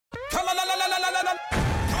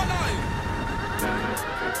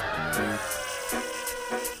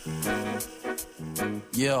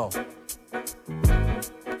Yo.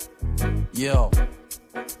 Yo.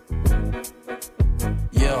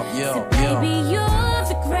 Yo, yo, so baby, yo. you're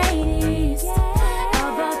the greatest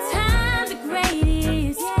of all time, the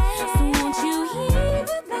greatest. So won't you hear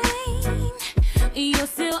it rain? You're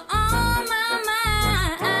still on my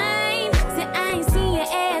mind. Say I ain't seen your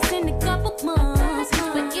ass in a couple months,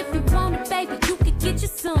 but if you want it, baby, you could get you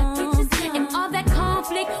some. And all that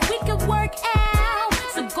conflict we could work out.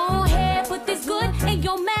 So go ahead, put this good in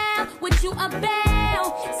your mouth. What you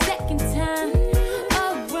about? Second time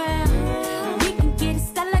around, we can get it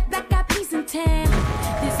started like Black Eyed Peas in town.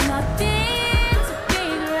 There's nothing to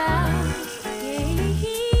figure out.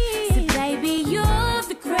 So baby, you're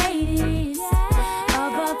the greatest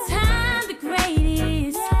of all time, the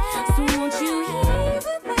greatest. So won't you hear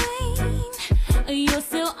it rain? You're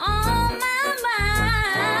still on my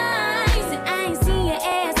mind. So I ain't seen your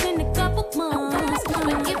ass in a couple months,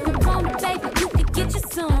 but if you want it, baby, you could get you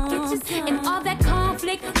some. And all that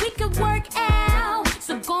conflict we could work out.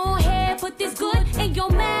 So go ahead, put this good in your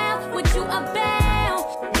mouth. What you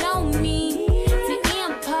about? No need to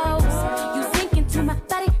impose. You sinking to my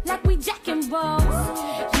body like we Jack and Rose.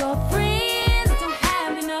 Your friends don't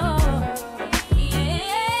have to know.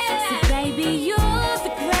 Yeah. So baby, you're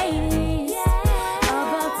the greatest of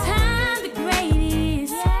all time, the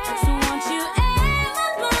greatest. So won't you ever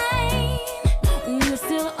mind? You're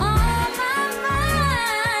still on my mind.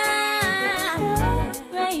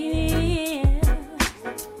 Greatest.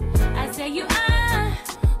 I say you are.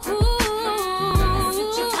 Ooh,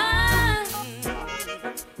 you are.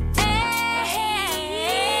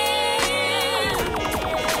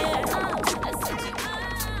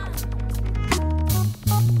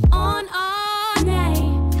 On all night,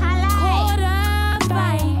 quarter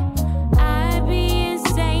fight. I'd be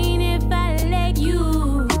insane if I let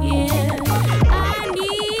you. Yeah, I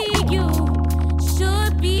need you.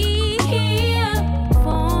 Should be here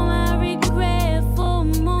for my regretful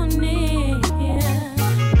morning.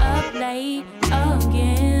 Up late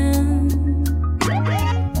again.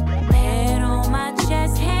 Head on my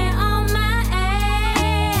chest, hand on my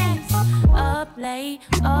ass. Up late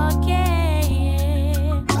again.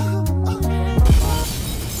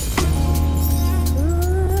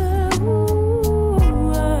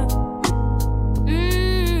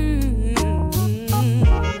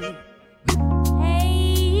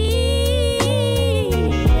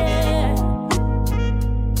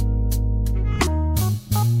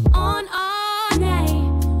 On all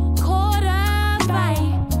night, quarter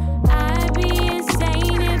fight. I'd be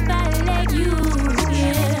insane if I let you.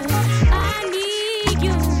 Yeah, I need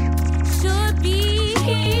you. Should be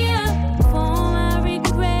here for my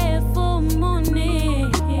regretful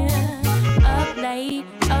morning. Up late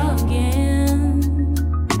again.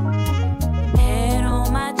 Head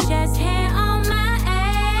on my chest, hand on my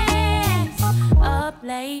ass. Up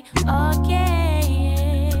late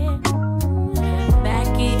again.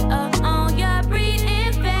 Back it up on your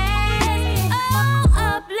breathing fast. Oh,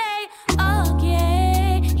 up late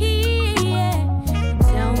again. Yeah.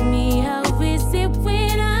 Tell me how is it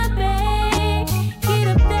when I beg? Get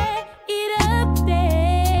up there, get up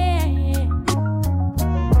there.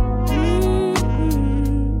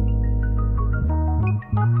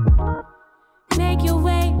 Make your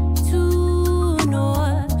way to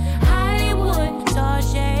North Hollywood,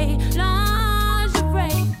 Tarjay,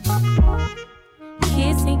 lingerie.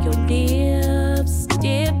 Kissing your lips,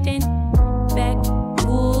 dipped in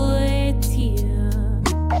backwood tear.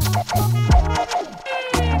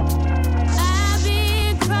 I've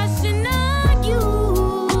been crushing on you.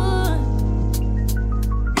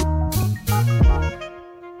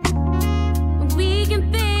 We can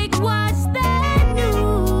fake watch the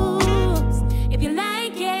news if you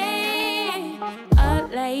like it.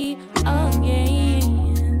 Up late again.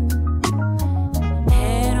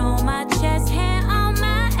 Head on my chest, hand on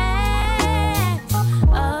my ass.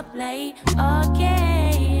 Up late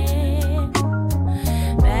again.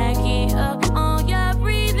 Back it up on your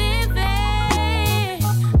breathing face.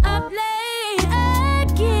 Up late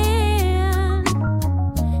again.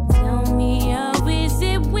 Tell me how is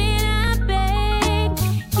it when I beg?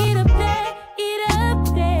 Get up there, get up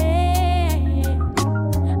there.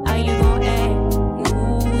 Are you gon' act?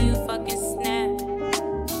 Ooh, you fucking snap.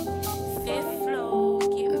 Fifth floor,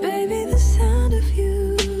 get Baby, the sound of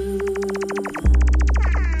you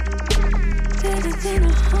better than a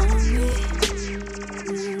homie.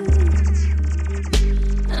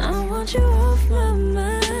 I want you off my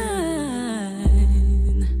mind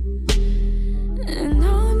and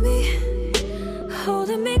on me,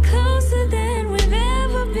 holding me closer than we've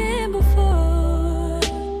ever been before.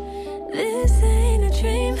 This ain't a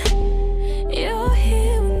dream. You're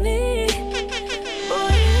here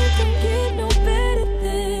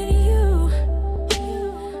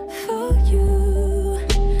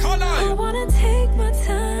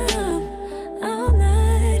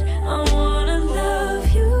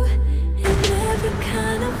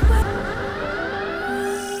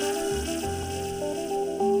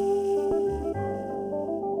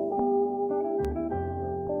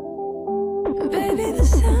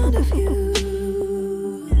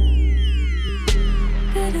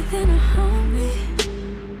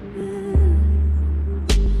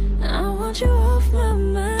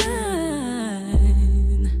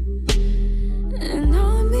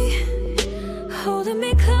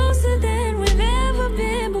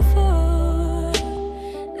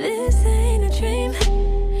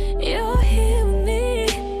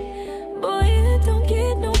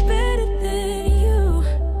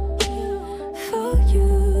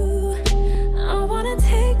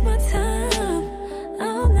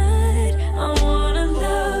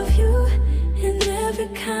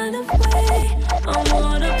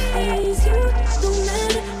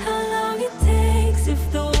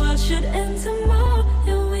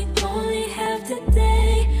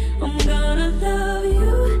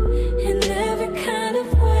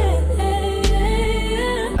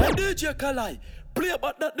lie. Play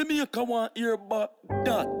about that, the maker want hear about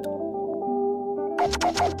that.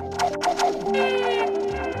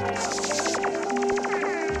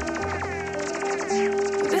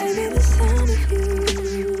 Baby, the sound of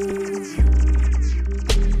you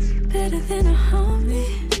better than a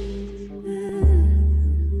homie.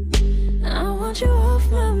 I want you off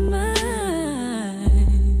my mind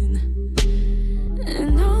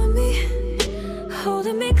and on me,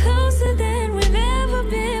 holding me closer than we've ever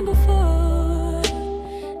been before.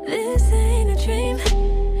 This ain't a dream,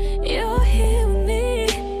 you're here with me.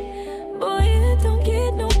 Boy, it don't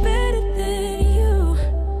get no better than you.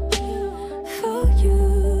 For you,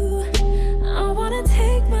 I wanna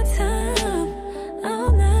take my time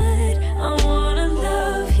all night. I wanna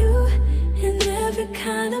love you in every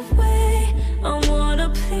kind of way. I wanna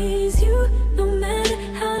please you no matter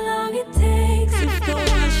how long it takes. If the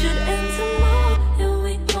world should end tomorrow and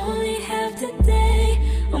we only have today,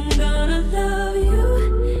 I'm gonna love you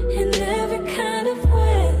in every kind of way.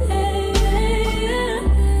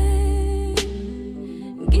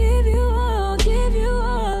 Give you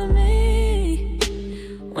all of me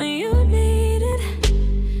when you need it,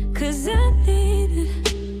 'cause I need it.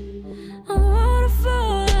 I wanna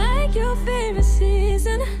fall like your favorite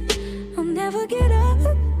season. I'll never get up,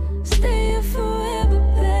 stay here forever,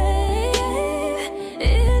 babe.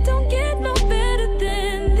 It don't get no better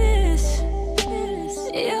than this.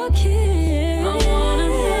 Your kiss. I wanna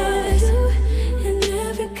love you in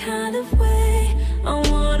every kind of way. I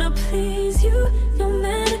wanna please you no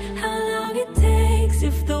matter how long it takes.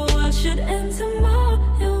 If the world should end tomorrow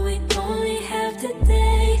and we only have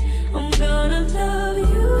today, I'm gonna love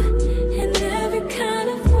you in every kind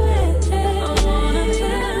of way. I wanna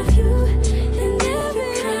love you in every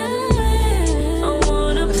kind of way. I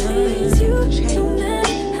wanna please you no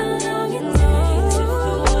matter how long it takes. If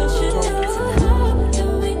the world should end tomorrow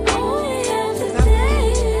and we only have today,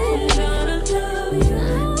 I'm gonna love you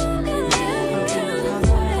in every kind of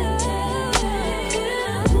way.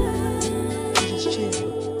 Just chill,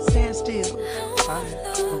 stand still.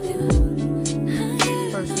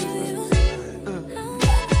 First things first.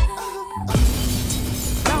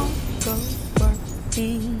 Don't go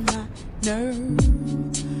working my nerve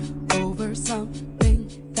over something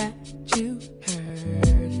that you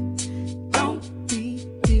heard. Don't be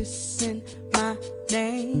dissing my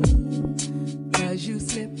name, 'cause you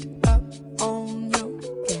slipped up on your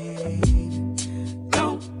game.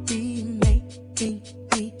 Don't be making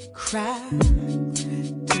me cry.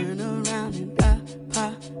 Turn around and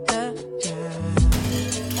apologize.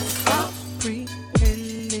 Stop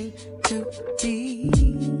pretending to be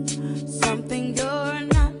something you're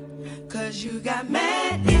not, 'cause you got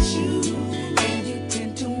mad issues and you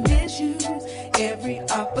tend to misuse every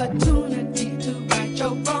opportunity to right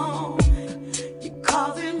your wrong. You're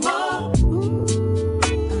causing more.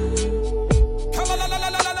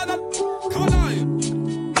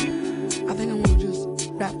 I think I'm gonna just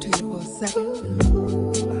rap to you for a second.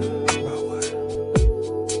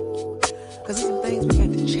 'Cause there's some things we got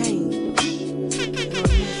to change.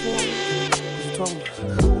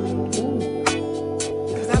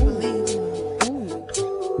 Because I believe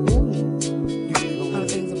other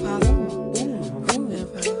things are possible.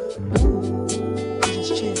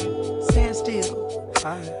 Just chill, stand still.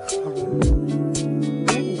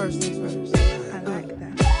 First things first. I like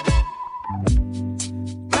that.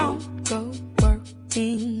 Don't go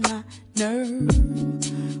working my nerve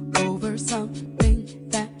over something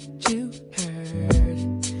that you heard.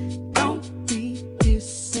 Don't be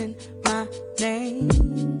dissing my name,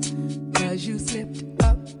 'cause you slipped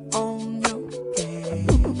up on your game.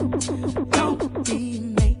 Don't be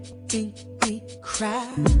making me cry.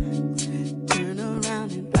 Turn around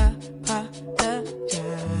and apologize.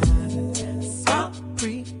 Stop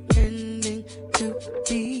pretending to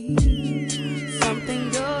be something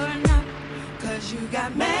you're not, 'cause you got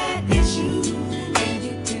mad issues and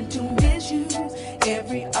you tend to misuse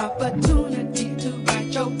every opportunity to right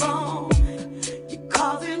your wrong. You're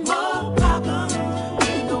causing more problems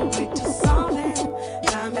with no way to solve them.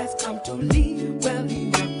 Time has come to leave, well,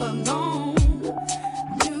 leave up alone.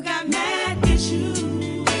 You got mad issues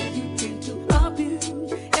and you tend to abuse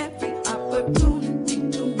every opportunity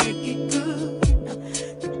to make it good.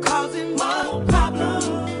 You're causing more problems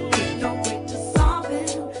with no way to solve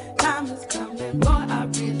them. Time is coming, boy, I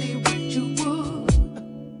really wish you would.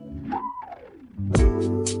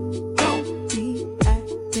 Don't be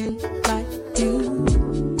acting like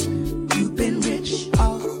you've been rich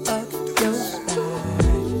all of your life.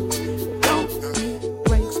 Don't be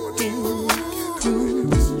breaking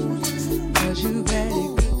rules, 'cause you had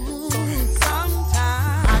it good for some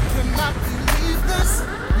time. I cannot believe this.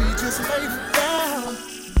 We just made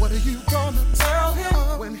you gonna tell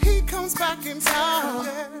him when he comes back in town?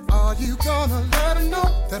 Are you gonna let him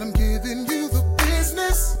know that I'm giving you the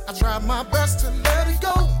business? I tried my best to let it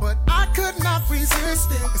go, but I could not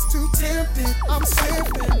resist it. It's too tempting. I'm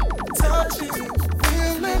sipping, touching,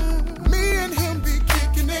 feeling. Me and him be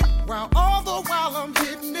kicking it, while all the while I'm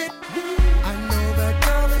hitting it. I know that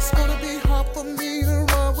girl, it's gonna be hard for me to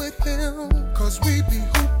run with him, cause we be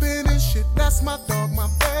hooping and shit. That's my dog, my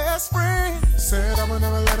best friend. Said I would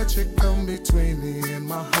never let a chick come between me and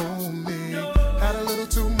my homie. Had a little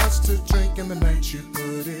too much to drink in the night you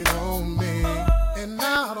put it on me. And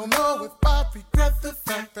now I don't know if I regret the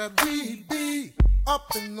fact that we be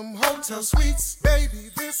up in them hotel suites. Baby,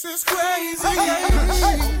 this is crazy.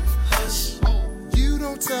 Hush, you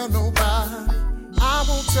don't tell nobody, I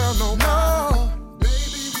won't tell no more.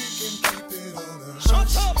 Baby, we can keep it on the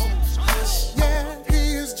hush. Yeah,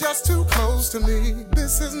 he is just too close to me.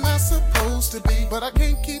 This is not supposed to be, but I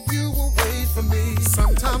can't keep you away from me.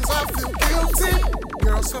 Sometimes I feel guilty,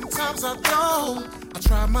 girl, sometimes I don't. I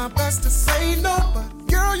try my best to say no, but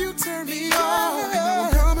girl, you turn me on. And now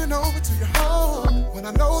I'm coming over to your home when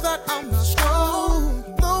I know that I'm not strong.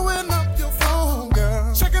 Blowing up your phone,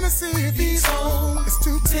 girl, checking to see if he's home. It's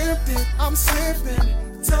too tempting, I'm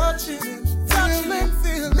slipping, touching,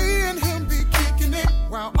 feeling. Me and him be kicking it,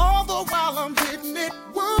 while all the while I'm hitting it.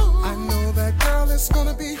 Woo. I know that girl, it's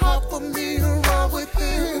gonna be hard for me to run with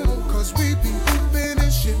him, cause we be hooping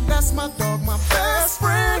and shit. That's my dog, my best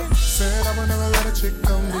friend. Said I would never let a chick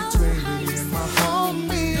come between me and my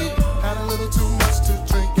homie. Had a little too much to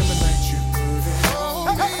drink in the night you put it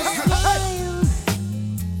on me.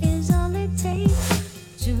 Is all it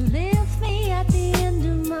takes to lift me at the end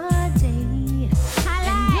of my day.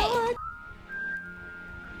 Highlight.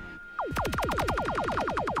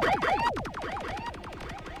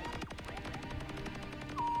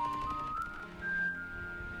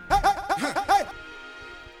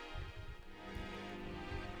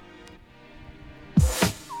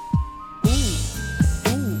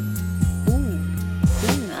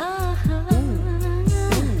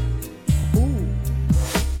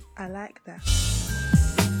 I like that.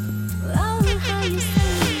 Oh, how you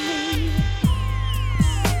say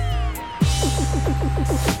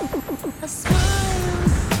a smile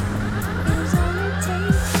is all it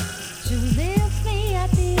takes to lift me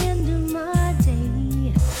at the end of my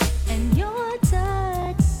day. And your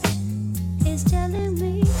touch is telling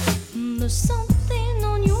me there's something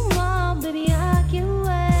on your mind, baby. I can't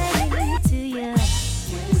wait till you.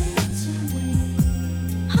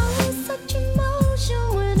 Oh, such emotion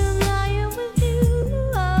when I'm lying with you.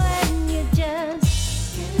 Oh, and you just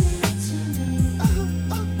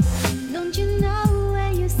don't you know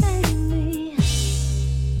where you send me?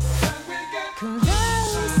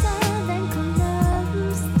 Closer than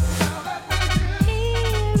close.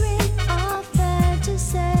 Hear it often to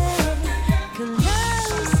say.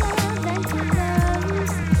 Closer than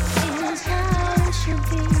close is how it should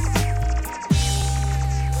be.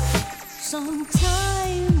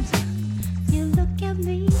 Sometimes you look at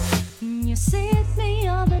me, you sit me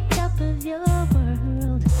on the top of your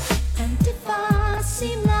world. And if I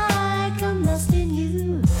seem like I'm lost in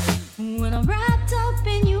you, when I'm wrapped up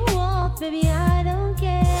in your warmth, baby, I don't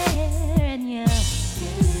care. And you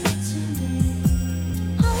give it to me.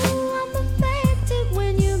 Oh, I'm affected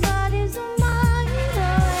when your body's on mine. Oh,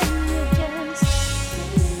 and you just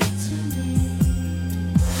give it to me.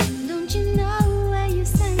 Don't you know where you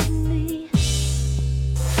send me?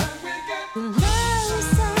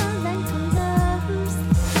 Closer than close.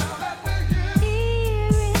 Hear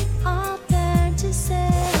it often to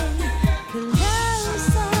say.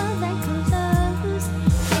 Closer than close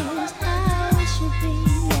is how it should be.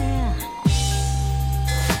 Yeah.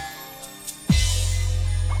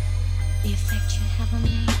 The effect you have on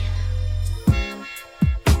me,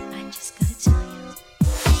 I just gotta tell you.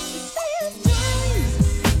 There's times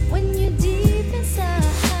when you're deep inside,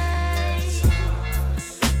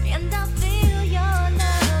 and I feel your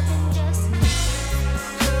love and just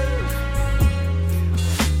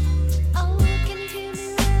oh, can you hear me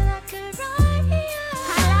when I could write?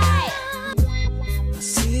 I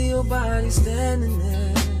see your body standing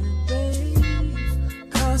there,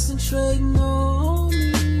 babe, concentrating on me.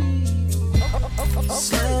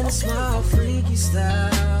 Slanted smile, freaky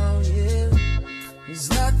style, yeah. Is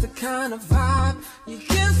that the kind of vibe you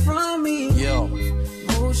get from me? Yo.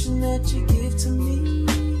 Motion that you give to me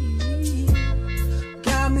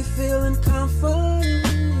got me feeling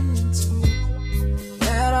confident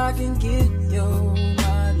that I can get your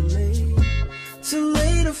body laid to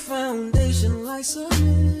lay the foundation like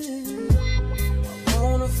cement. I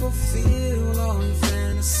wanna fulfill all your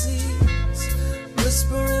fantasies,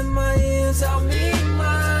 whisper in my tell me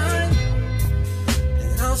mine,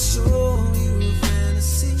 and I'll show you a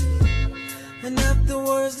fantasy. And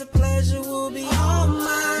afterwards, the pleasure will be all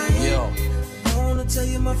mine. Yo. I wanna tell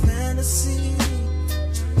you my fantasy.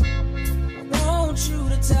 I want you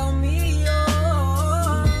to tell me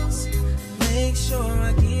yours. Make sure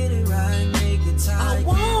I get it right, make it tight. I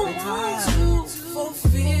want to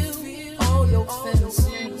fulfill all your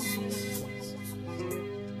fantasies.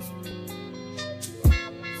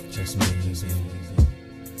 Just me, just me.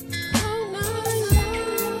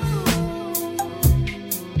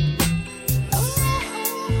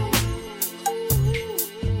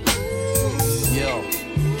 Yo.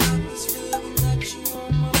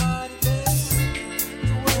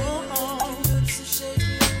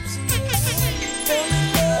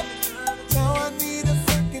 Now I need a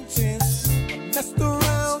second chance. I messed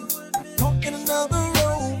around, caught in another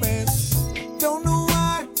romance. Don't know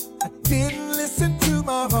why I didn't listen to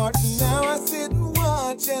my heart. Now I sit and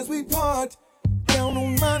watch as we part. Down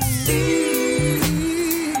on my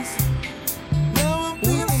knees. Now I'm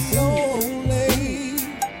feeling lonely.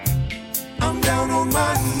 I'm down on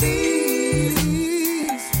my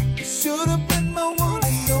knees. You should have been my one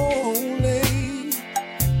and only.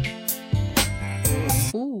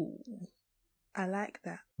 Ooh, I like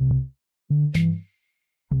that.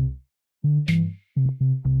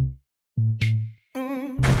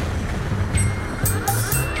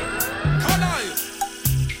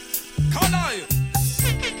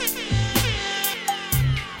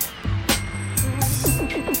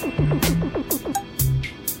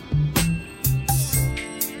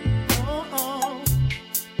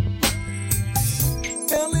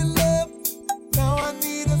 Fell in love, now I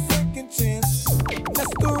need a second chance.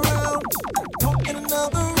 Messed around, caught in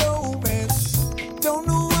another romance. Don't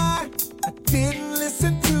know why I didn't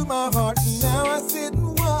listen to my heart. Now I sit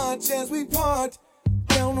and watch as we part.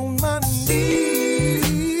 Down on my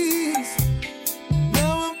knees.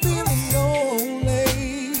 Now I'm feeling lonely.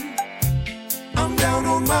 I'm down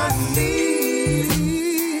on my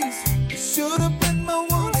knees. You should have been my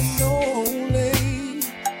one and only.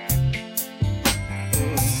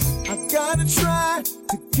 I gotta try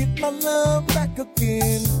to get my love back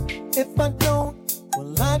again. If I don't,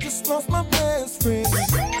 well, I just lost my best friend.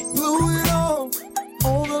 Blew it all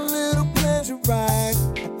on a little pleasure ride.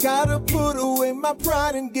 I gotta put away my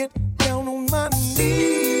pride and get down on my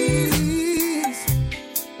knees.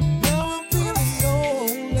 Now I'm feeling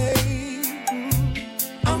lonely.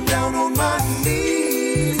 I'm down on my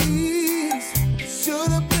knees.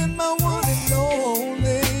 Should have been my one and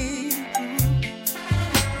only.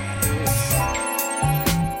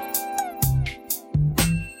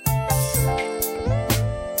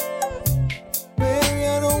 Baby,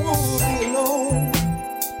 I don't wanna be alone.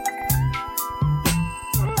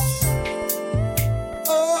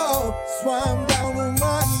 Oh, that's why I'm down on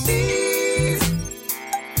my knees.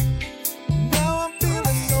 Now I'm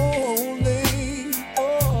feeling lonely.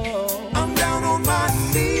 Oh, I'm down on my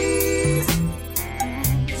knees.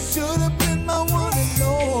 Should have been my one and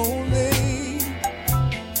only.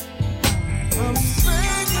 I'm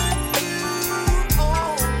begging you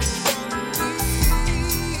on my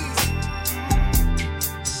knees.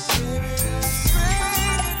 Baby, I'm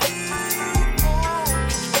begging you on my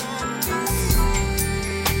knees.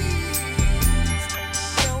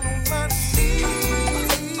 Down on my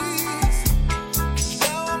knees.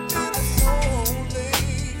 Now I'm feeling lonely.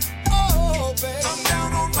 Oh, baby, I'm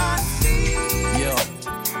down on my knees. Yo.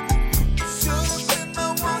 Should have been my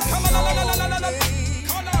one Come and on, only.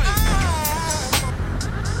 come on.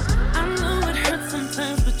 I know it hurts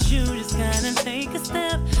sometimes, but you just gotta take a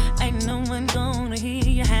step. Ain't no one gonna hear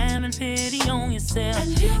you having pity on yourself.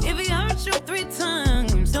 If he hurt you 3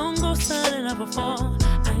 times, don't go start it up before.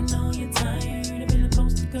 I know you're tired of being the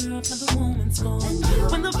poster girl for the woman's scorn.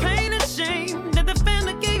 When the pain and shame that the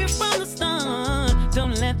family gave you from the start,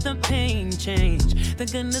 don't let the pain change the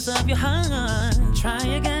goodness of your heart. Try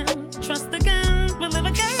again, trust again, believe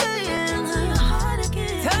again.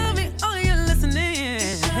 Tell me, are you listening?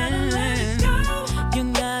 You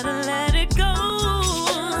gotta let it go.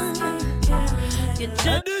 You Hey,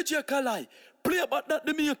 just DJ Kalai, play about that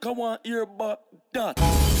the Jamaica want hear about that.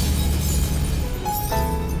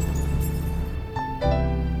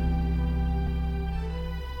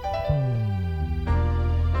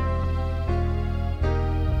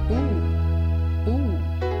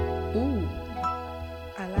 Ooh,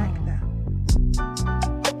 I like that.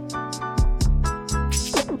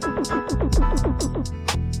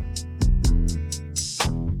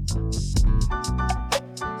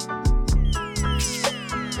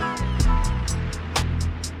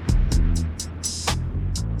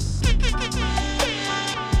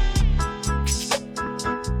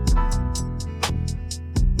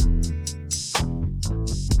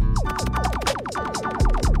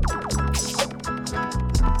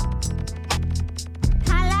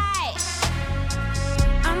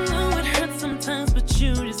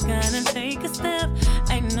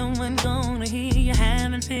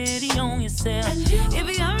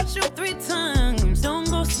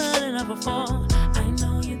 before. I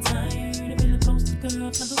know you're tired of being the poster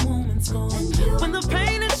girl for the woman's scorn. When the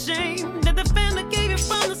pain and shame that the family gave you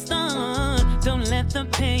from the start, don't let the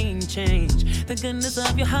pain change the goodness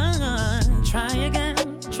of your heart. Try again,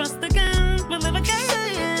 trust again, believe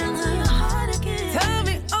again. Tell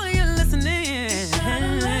me, are you listening?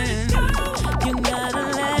 You gotta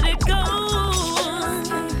let it go.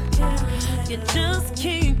 You just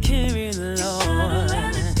can't carry the load.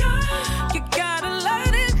 You gotta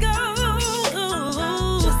let it go.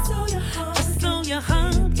 Just so your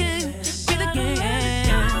heart can feel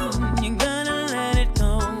again. You gotta let it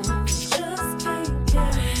go.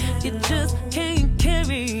 You just can't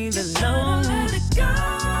carry the load.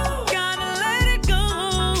 Gotta let it go.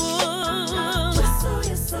 Just so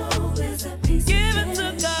your soul is at peace. Give it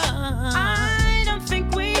to God. I don't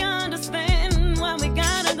think we understand what we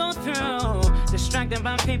gotta go through. Distracted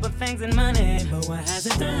by people, things, and money, but what has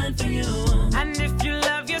it done for you? And if you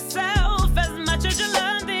love yourself as much as you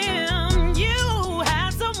love them, you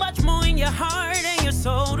have so much more in your heart and your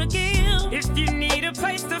soul to give. If you need a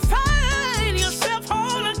place to find yourself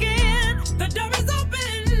whole again, the door is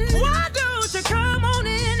open. Why don't you come on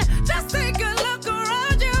in? Just take a look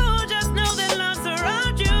around you. Just know that love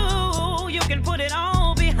surrounds you. You can put it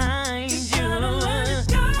all behind you.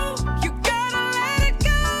 You gotta let it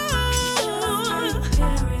go.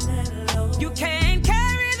 You can't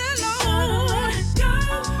carry the load.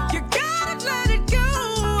 You gotta let it go.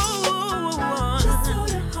 Just so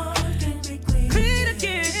your heart can be clean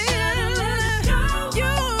again. You gotta let it go. You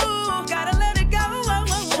can't carry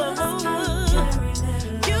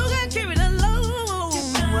the load.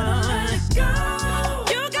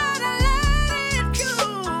 You gotta let it go.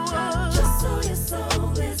 Just so your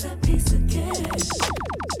soul is at peace again.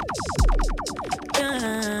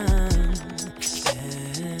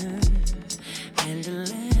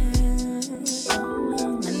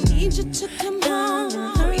 I need you to come home.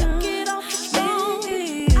 Hurry up, get off the phone.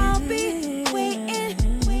 I'll be waiting.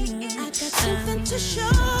 I got something to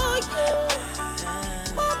show you.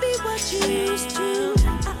 Won't be what you used to.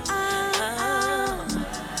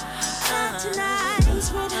 Not tonight. These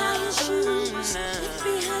red high shoes. Leave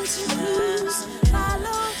behind some clues.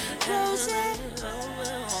 Follow roses.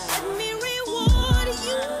 Let me reward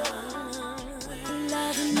you.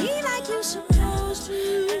 Loving me like you're supposed to.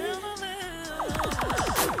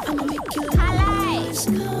 I'ma make you lose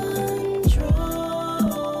control.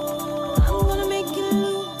 I'm gonna make you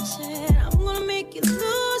lose it. I'm gonna make you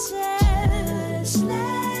lose it.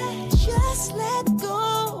 Just let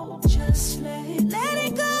go. Just let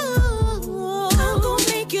it go. I'm gonna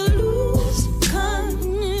make you lose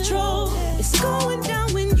control. It's going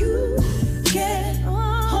down when you get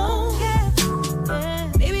home.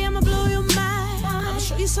 Baby, I'ma blow your mind. I'ma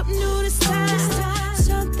show you something new this time.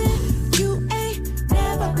 Something you ain't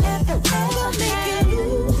never make you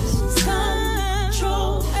lose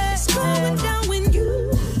control. It's going down when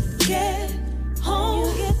you get home.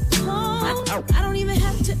 I don't even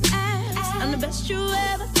have to ask. I'm the best you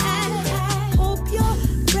ever had. Hope you're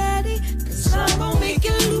ready, 'cause I'm gonna make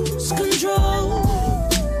you lose control.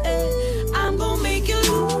 I'm gonna make you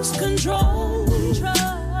lose control.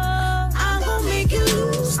 I'm gonna make you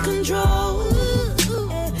lose control.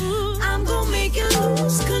 I'm gonna make you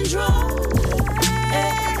lose control.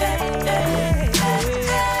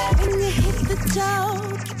 When you hit the door,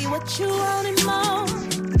 give you what you want and more.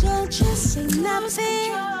 Don't just say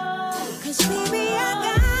nothing, 'cause baby, I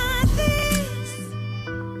got this.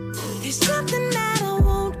 There's something that I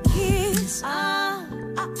won't kiss all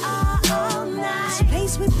night. This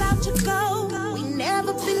place we're about to go, we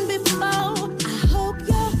never been before. I hope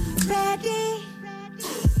you're ready.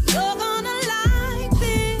 You're gonna like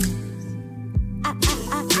this.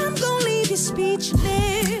 I'm gonna leave you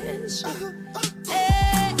speechless.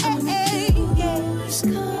 Lose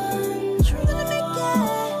control.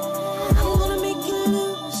 I'm gonna make you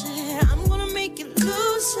lose it. I'm gonna make you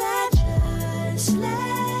lose it.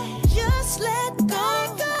 Just let go.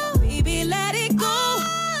 Baby, let it go.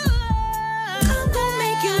 I'm gonna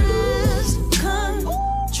make you lose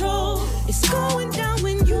control. It's going down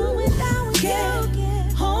when you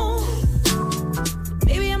get home.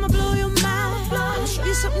 Baby, I'ma blow your mind. I'ma show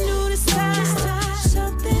you something new this time.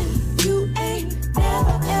 Something you ain't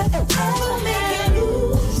never make you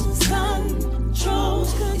lose control.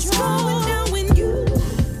 It's going down when you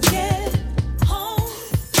get home.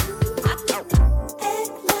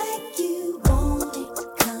 Act like you want it to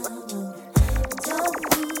come on. Don't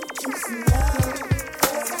move too slow.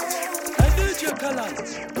 I DJ Khaled,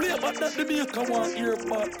 play about that the Jamaica want hear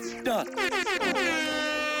about that.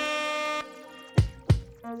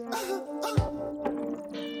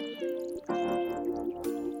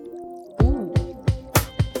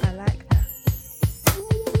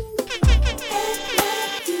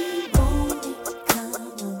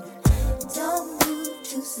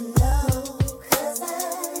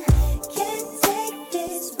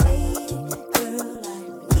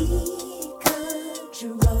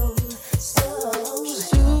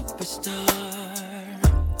 superstar,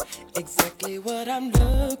 exactly what I'm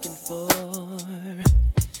looking for.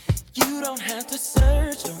 You don't have to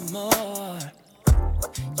search no more.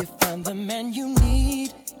 You found the man you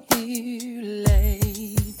need here,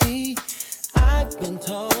 lady. I've been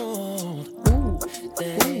told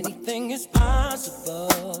that anything is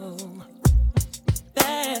possible.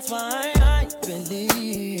 That's why I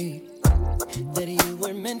believe that you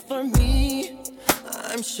were meant for me.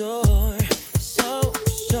 I'm sure, so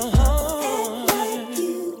sure.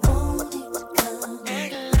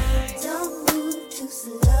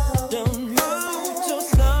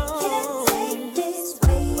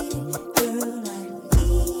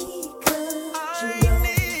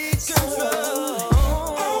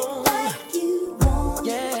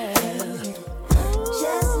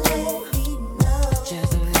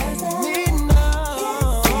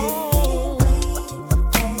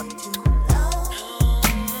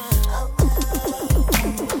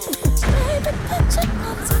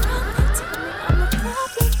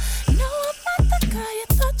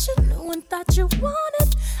 Thought you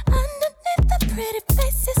wanted underneath the pretty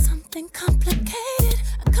face is something complicated.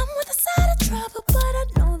 I come with a side of trouble, but I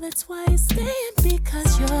know that's why you're staying,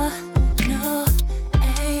 because you're no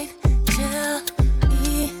angel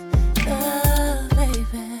either,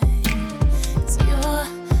 baby. 'Cause you're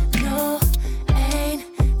no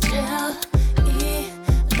angel either,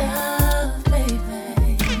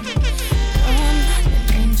 baby. No, I'm not an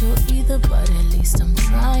angel either, but at least I'm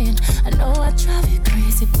trying. I know I drive you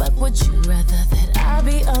crazy, but would you rather that I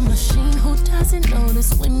be a machine who doesn't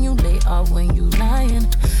notice when you lay or when you lying?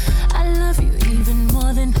 I love you even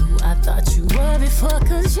more than who I thought you were before,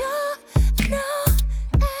 'cause you're no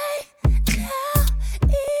angel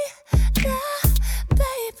either,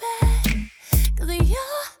 baby. 'Cause you're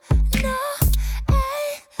no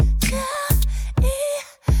angel either,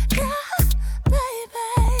 baby.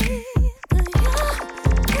 'Cause you're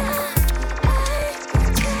no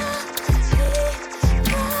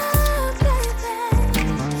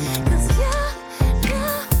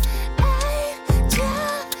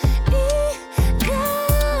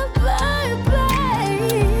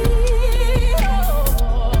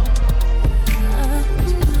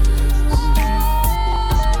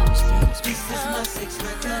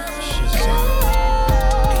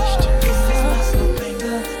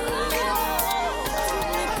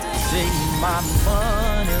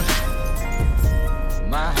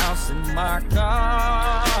my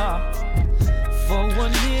car for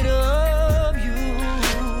one hit of you.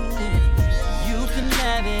 You can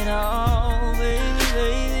have it all,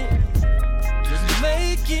 baby. Just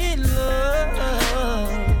making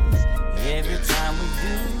love every time we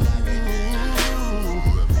do.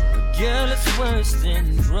 Girl, it's worse than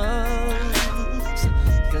drugs,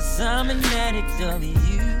 'cause I'm an addict of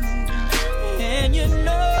you. And you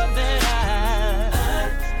know that I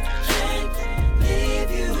can't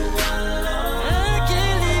leave you alone. I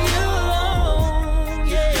can't leave you alone,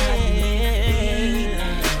 yeah.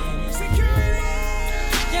 Security.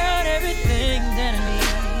 Got everything that I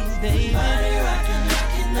need, baby. Body rockin'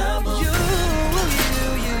 the boat. You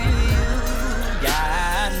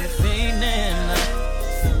got me feeling.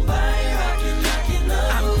 Somebody rockin' the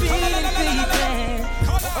boat. I'm feeling, baby.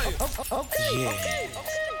 Okay. Yeah.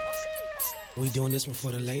 We doing this one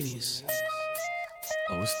for the ladies.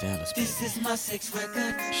 Oh, it's Dallas, baby. This is my sixth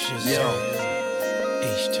record. Yo.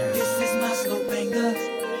 H-Turn. This is my slow banger.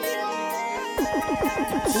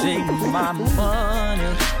 Take my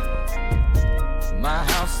money, my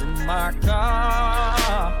house and my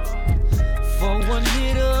car for one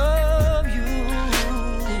hit of you.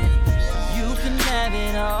 You can have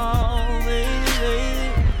it all, baby.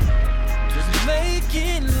 Just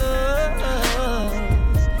making love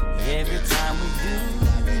every time we do.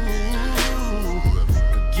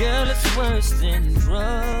 Girl, it's worse than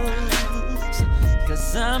drugs,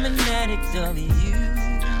 'cause I'm an addict of you.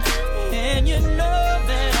 And you know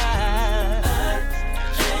that I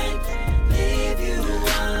can't leave you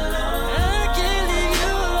alone. I can't leave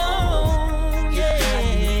you alone, yeah.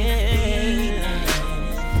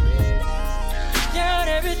 Got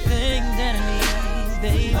everything that I need,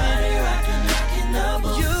 baby. Body rockin' the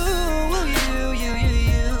boat. You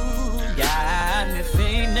got me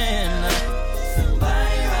feeling.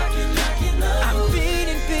 Somebody rockin' the boat. I'm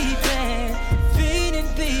feeling, baby.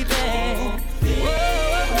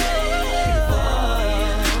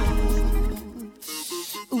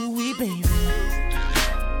 Ooh, baby,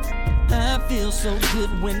 I feel so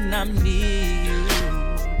good when I'm near you.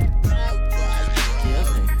 Yeah,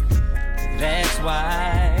 baby. That's why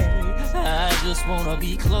I just wanna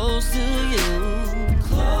be close to you.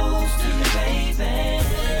 Close to you, baby.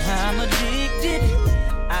 I'm addicted.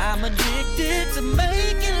 I'm to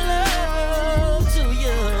making love to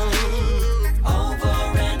you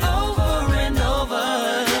over and over and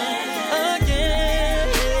over again,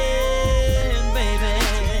 baby.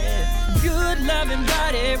 Good loving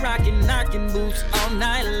body, rocking, knocking boots all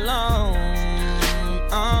night long.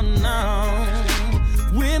 Oh no,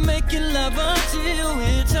 we're making love until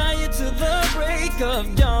we're tired to the break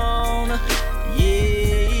of dawn.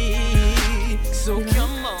 Yeah, so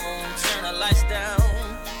come on, turn the lights down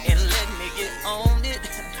and let me get on it.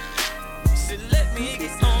 So let me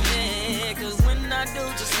get on it, 'cause when I do,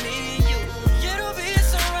 just me and you, it'll be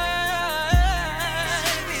so right,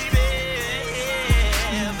 baby.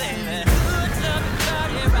 Yeah, baby. Good loving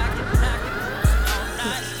body, rockin', knockin' all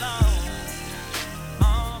night long.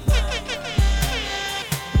 All night.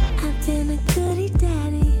 I've been a goody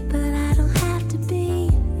daddy, but I don't have to be.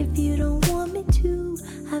 If you don't want me to,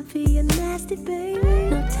 I'll be a nasty baby.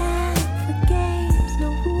 No time for games, no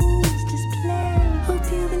rules, just play. Hope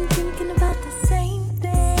you've been thinking about the same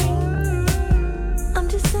thing. I'm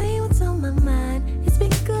just saying what's on my mind. It's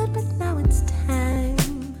been good, but now it's time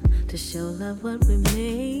to show love what we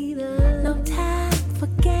made of. No time for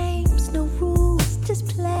games, no rules, just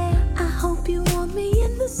play. I hope you want me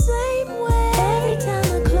in the same way. Every time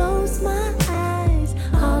I close my eyes,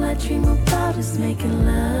 all I dream about is making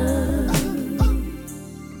love.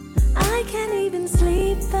 I can't even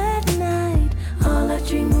sleep at night. All I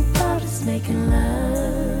dream about is making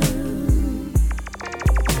love.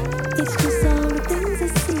 It's just all the things I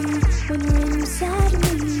see when you're inside of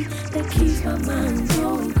me that keeps my mind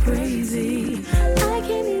going crazy. I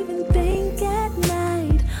can't even think at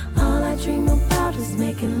night. All I dream about is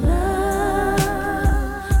making love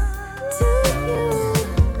to you.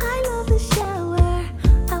 I love the shower,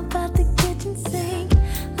 how about the kitchen sink?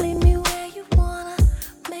 Leave me where you wanna,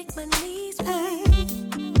 make my knees weak.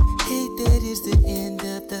 Hey, that is the end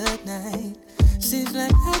of the night. Seems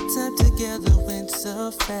like our time together went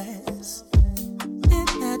so fast, and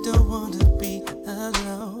I don't wanna be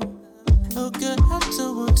alone. Oh girl, I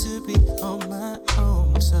don't want to be on my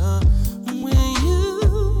own. So will you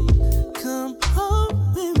come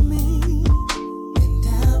home with me, and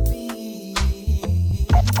I'll be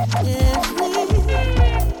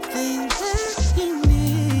everything that you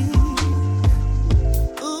need.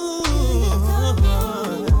 Ooh,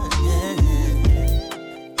 yeah.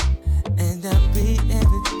 And I'll be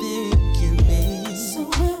everything you need. So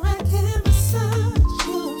where I can massage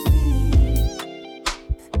your feet,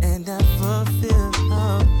 and I fulfill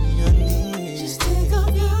all your needs. Just take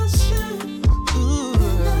off your shirt, ooh,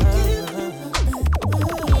 and I'll give you a back rub.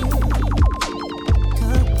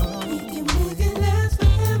 Come on, we can make it last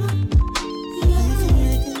forever. We can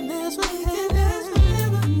make it last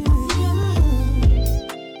forever.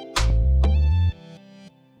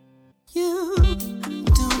 You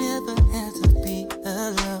don't ever have to be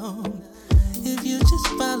alone. If you just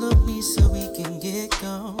follow me so we can get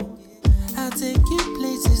going, I'll take you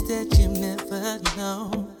places that you've never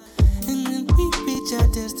known. And when we reach our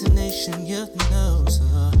destination, you'll know. So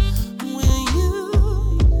will you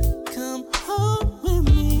come home with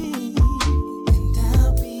me, and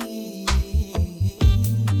I'll be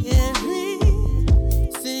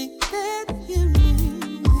everything that you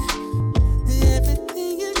need.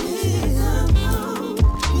 Everything you need. Come home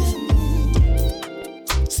with me.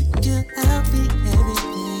 See, girl, I'll be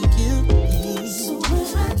everything you need. So when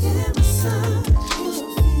I can massage your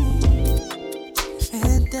feet,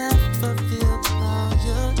 and I fulfill all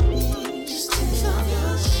your needs. Just take off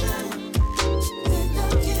your shirt, and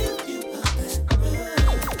I'll give you a back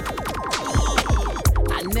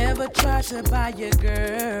rub. I never tried to buy you,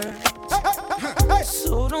 girl,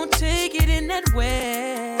 so don't take it in that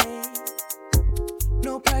way.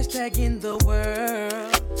 No price tag in the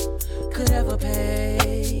world could ever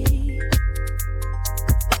pay.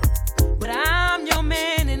 But I'm your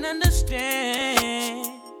man and understand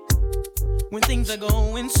when things are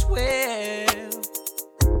going swell.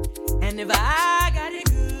 And if I got it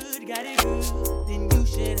good, then you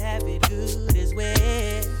should have it good as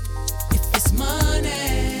well. If it's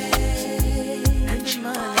money,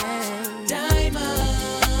 diamond,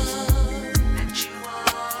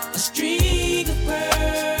 a string of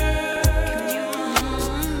pearls,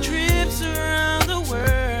 trips around the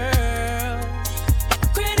world,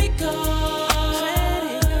 credit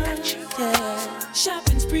card, yeah,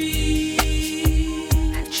 shopping spree,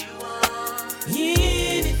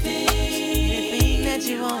 anything that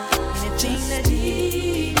you want, anything that you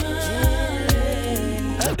need.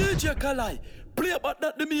 Hey, DJ Kalai, play about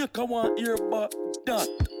that the Jamaica want hear about that.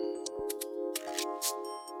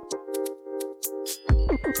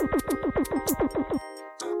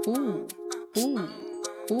 Ooh, ooh,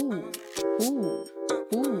 ooh, Ooh,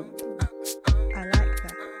 ooh, I like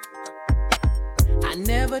that. I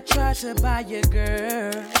never tried to buy you,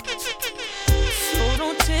 girl, so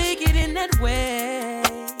don't take it in that way.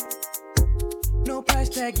 No price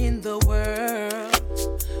tag in the world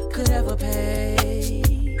could ever pay.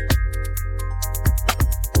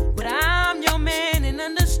 But I'm your man and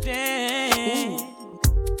understand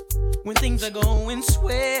when things are going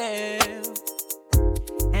swell.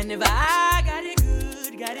 And if I got it good,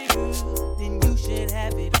 then you should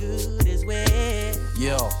have it good as well.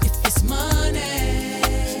 Yo. If it's money,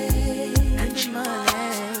 and the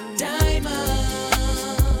money, diamond,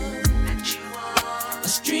 that you want, a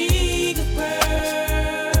string of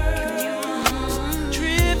pearls,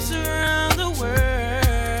 trips around the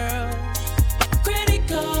world, credit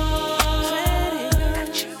card,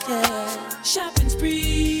 that you want, shopping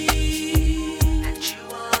spree, that you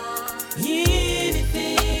want,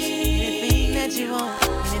 anything that you want,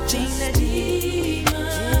 anything that you need.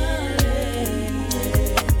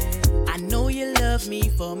 I know you love me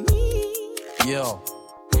for me. Yo.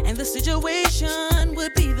 And the situation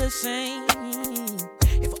would be the same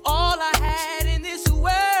if all I had in this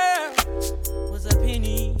world was a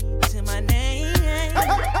penny to my name.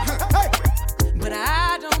 But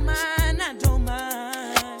I don't mind,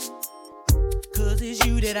 'cause it's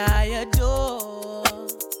you that I adore.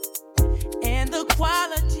 And the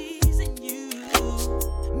qualities in you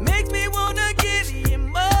makes me wanna give you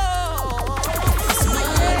more. It's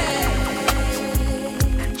money,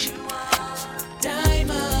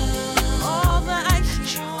 diamond, all the ice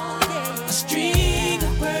you want, a string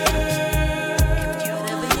of pearls,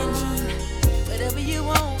 whatever you need, whatever you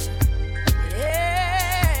want,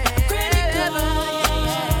 yeah. Credit card,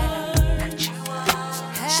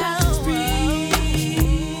 shopping spree,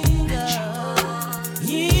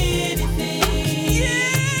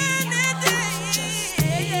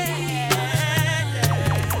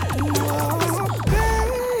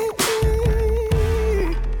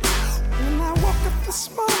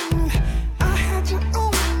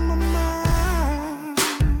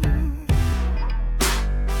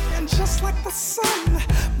 like the sun,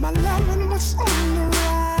 my loving was on the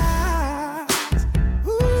rise.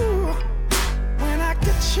 Ooh, when I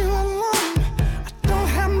get you alone, I don't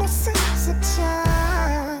have no sense of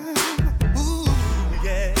time. Ooh,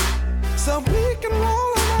 yeah. So we can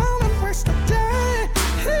roll around and waste the day.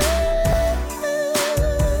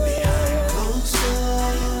 Behind closed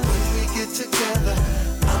doors, when we get together,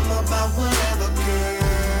 I'm about whatever,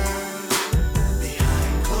 girl.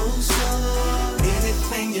 Behind closed doors,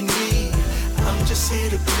 anything you need, I'm just here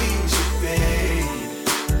to please you, babe.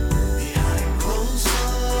 Behind closed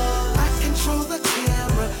doors, I control the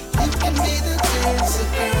camera, you can be the dancer,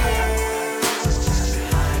 girl.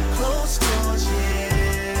 Behind closed doors,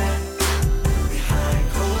 yeah. Behind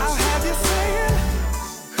closed doors, I'll have you saying,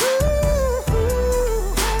 ooh,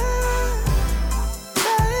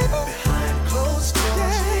 baby. behind closed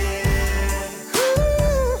doors, yeah.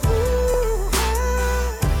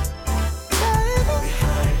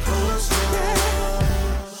 Behind closed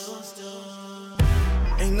doors.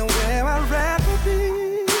 Ain't nowhere I'd rather be.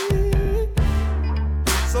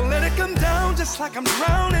 So let it come down just like I'm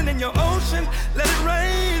drowning in your ocean. Let it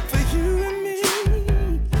rain for you and me.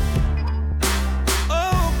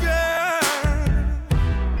 Oh, girl,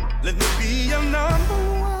 let me be your number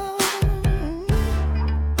one.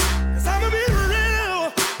 'Cause I'ma be real.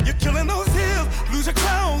 You're killing those hills, lose your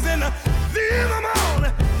clothes and leave them on.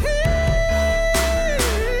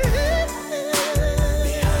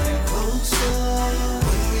 Behind closed doors,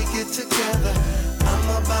 when we get together, I'm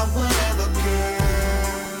about whatever, girl.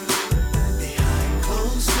 Behind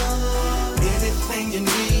closed doors, anything you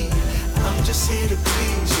need, I'm just here to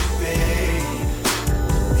please you, babe.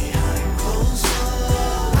 Behind closed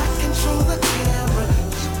doors, I control the camera,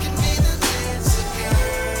 you can be the dancer,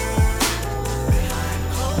 girl. Behind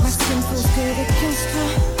My closed skin feels good against you.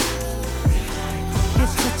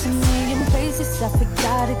 You're touching me in places I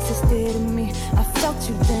forgot existed in me. I felt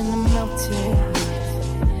you, then I melted,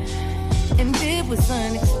 and it was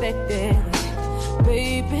unexpected.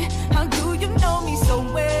 Baby, how do you know me so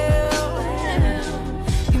well?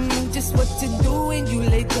 You knew just what to do when you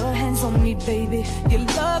laid your hands on me, baby. You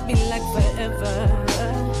love me like forever.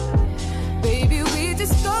 Baby, we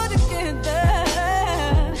just go together.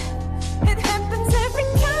 It happens every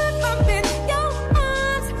time I'm in your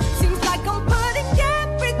arms. Seems like I'm putting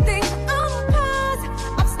everything on pause.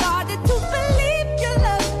 I've started to believe your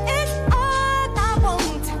love is all I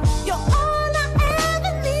want. You're all I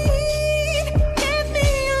ever need. Give me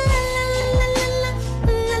a la la la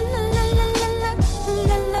la la la la la la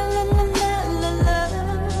la la la la la la.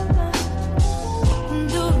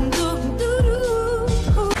 Do do do.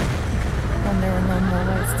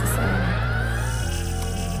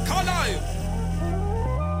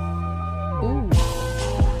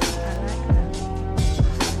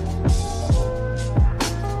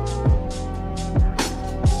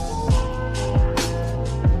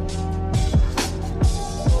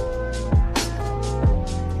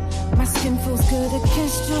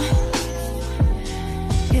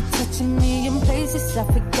 I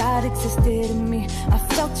forgot existed in me. I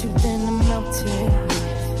felt you, then I melted.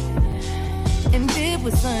 And it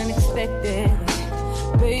was unexpected.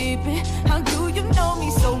 Baby, how do you know me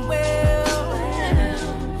so well?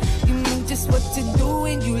 You knew just what to do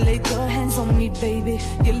when you laid your hands on me, baby.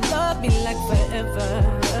 You love me like forever.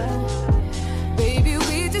 Baby,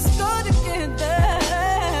 we just go together.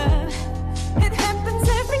 It happens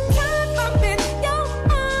every time I'm in your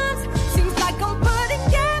arms. Seems like I'm putting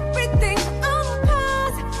everything on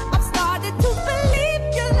pause. I've started to believe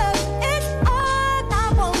your love is all I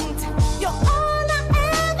want. You're all I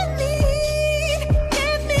ever need.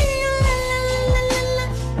 Give me a la la la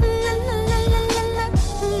la la la la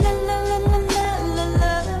la la la la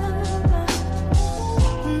la.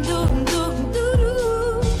 Do do do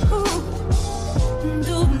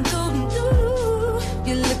do do do.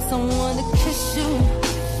 Your lips, I wanna kiss you.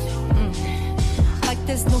 Like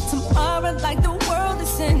there's no tomorrow, like the world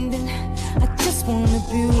is ending. I just wanna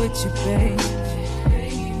be with you, baby.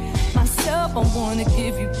 Myself, I wanna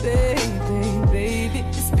give you, baby.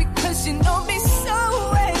 It's because you know me so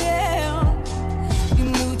well. You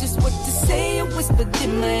knew just what to say and whispered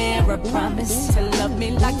in my ear. I promise to love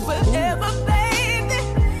me like forever, baby.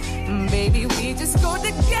 Baby, we just go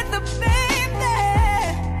together, baby.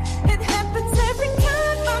 It happens every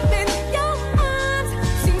time I'm in your arms.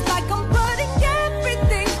 Seems like I'm putting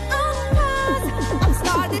everything on pause. I'm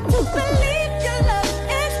starting to believe your love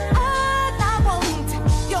is all I want.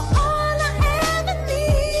 You're all I ever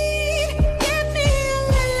need. Give me a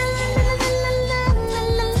la la la la la la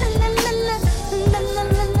la la la la la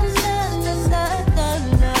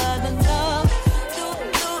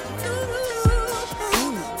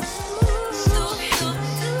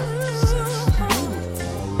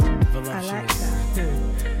I like that.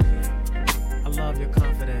 I love your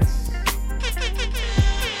confidence.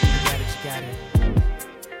 You got it.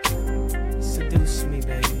 Seduce me,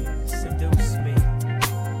 baby. Seduce me.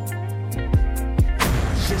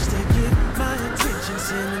 Just to get my attention,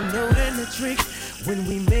 send a note and a drink. When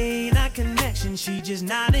we made our connection, she just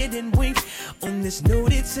nodded and winked. On this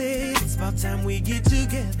note it said, it's about time we get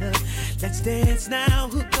together. Let's dance now,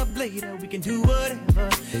 hook up later, we can do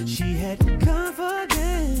whatever. She had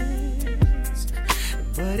confidence,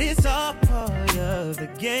 but it's all part of the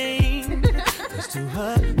game. Cause to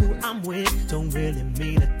her, who I'm with don't really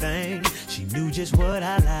mean a thing. She knew just what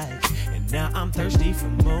I like, and now I'm thirsty for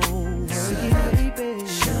more. Baby,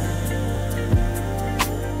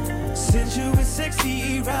 sensuous,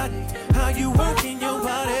 sexy, erotic, how you working your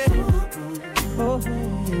body. Oh,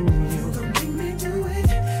 you gon' make me do it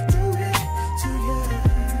to you.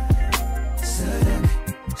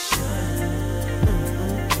 Seduction.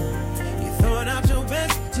 You throwing out your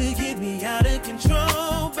best to get me out of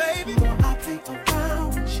control, baby. While I play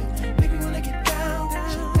around with you, make me wanna get down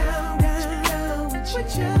with you.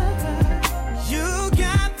 You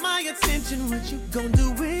got my attention, what you gon'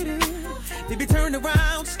 do with it? Baby, turn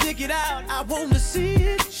around, stick it out, I wanna see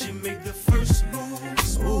it. She make the first move.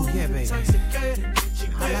 Oh yeah, baby.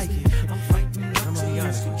 I like it. I'm fighting up to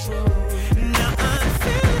lose control. Now I'm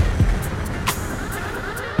feeling.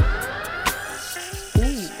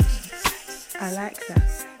 Ooh, I like that.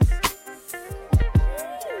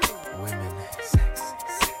 Women,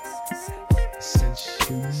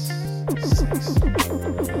 sensuous,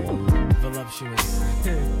 voluptuous.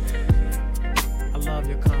 I love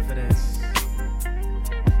your confidence.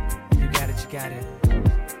 You got it, you got it.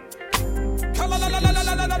 Come on,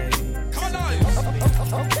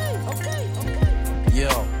 okay. Yo.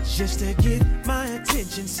 Just to get my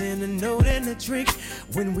attention, send a note and a drink.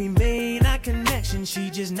 When we made our connection, she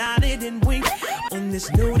just nodded and winked. On this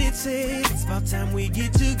note it said, it's about time we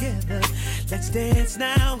get together. Let's dance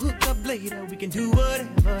now, hook up later, we can do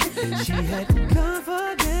whatever. She had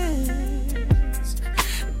confidence,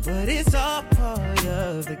 but it's all part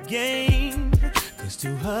of the game. Cause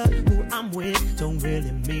to her, who I'm with don't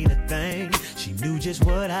really mean a thing. She knew just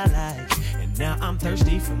what I like, and now I'm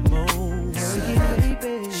thirsty for more.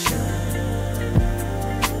 Baby,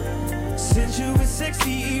 sensuous,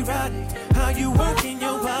 sexy, erotic, how you working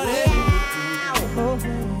your body. Oh,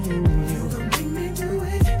 you gon' make me do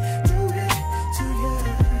it to you.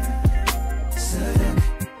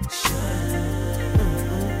 Seduction.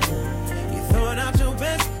 You throwing out your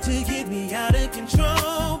best to get me out of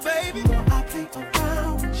control, baby. While I play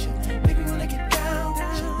around with you, make me wanna get down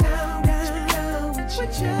with you.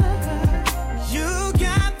 You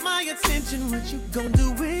got my attention, what you gon'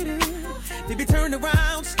 do with it? Baby, turn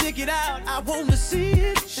around, stick it out, I wanna see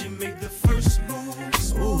it. She make the first move.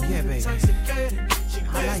 Oh yeah, baby.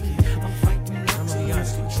 I like it. I'm fighting up to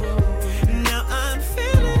lose control. Now I'm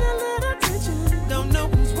feeling a little tension. Don't know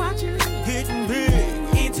who's watching. Getting big.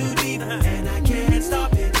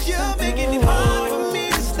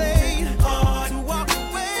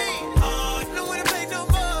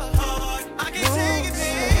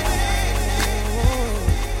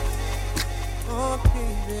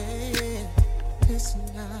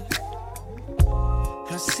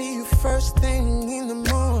 see you first thing in the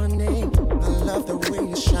morning. I love the way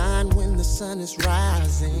you shine when the sun is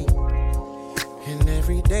rising. And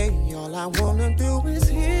every day, all I wanna do is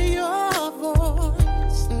hear your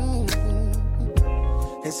voice.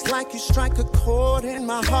 It's like you strike a chord in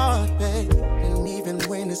my heart, babe. And even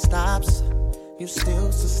when it stops, you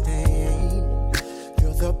still sustain.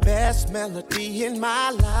 You're the best melody in my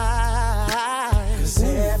life. 'Cause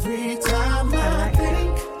every time I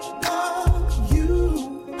think of you,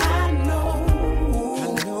 I know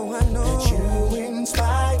that you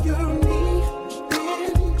inspire me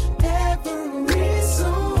in every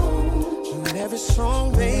song. In every song,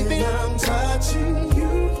 baby, I'm touching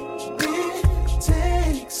you. It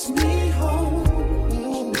takes me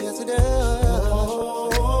home. Yes, it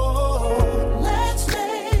does. Let's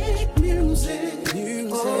make music.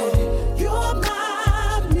 You're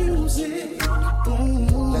my music.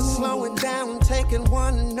 Let's slow it down, taking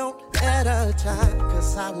one note at a time.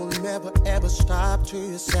 'Cause I will never ever stop till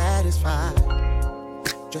you're satisfied.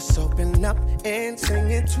 Just open up and sing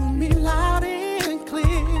it to me loud and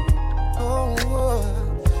clear. Oh,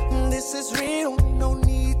 this is real, no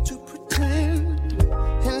need to pretend.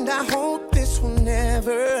 And I hope this will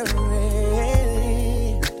never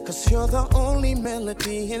end. 'Cause you're the only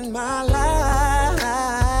melody in my life.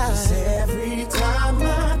 'Cause every time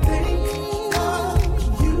I think of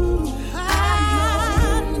you,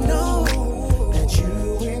 I know that you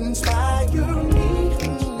inspire me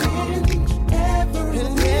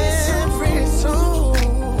in every song.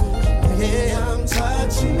 Yeah, I'm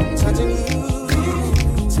touching you.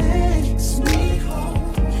 It takes me home.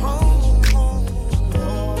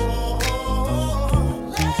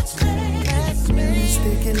 Let's make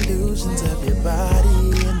Mystic illusions of your body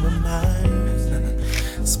in my mind.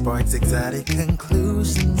 Sparks exotic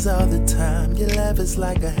conclusions all the time. Your love is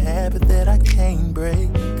like a habit that I can't break.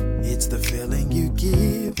 It's the feeling you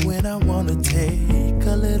give when I wanna take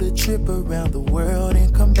a little trip around the world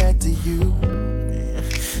and come back to you.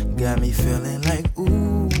 Got me feeling like,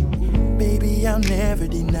 ooh, baby, I'll never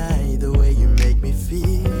deny the way you make me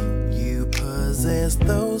feel. You possess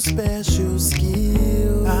those special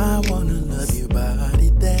skills. I wanna love your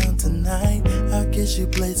body down tonight. I'll kiss you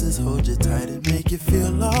places, hold you tight and make you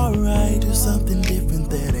feel alright. Do something different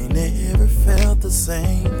that ain't never felt the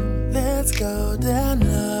same. Let's go down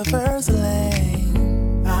Lover's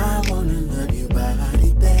Lane. I wanna love your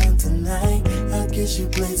body down tonight. I'll kiss you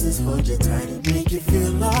places, hold you tight and make you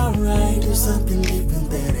feel alright. Do something different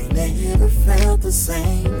that ain't never felt the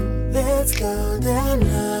same. Let's go down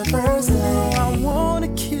Lover's Lane. I wanna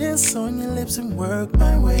kiss on your lips and work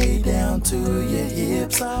my way down to your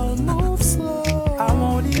hips. I'll move slow. I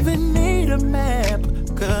won't even need a map,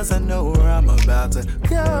 'cause I know where I'm about to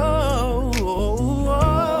go.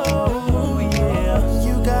 Oh, yeah.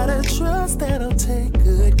 You gotta trust that I'll take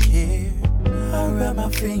good care. I run my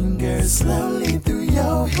fingers slowly through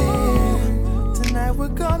your hair. Tonight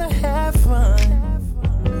we're gonna have fun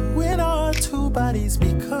when our two bodies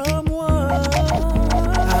become one.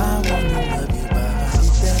 I wanna love your body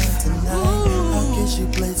down tonight. I'll kiss you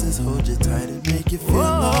places, hold you tight and make you feel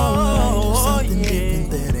alright. Do something different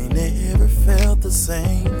that ain't never felt the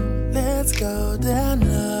same. Let's go down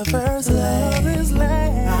Lover's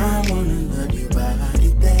Lane. I wanna love your body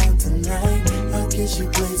down tonight. I'll kiss you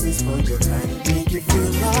places, hold you tight and make you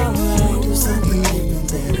feel alright. Do something different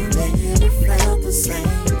that ain't never felt the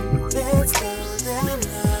same. Let's go down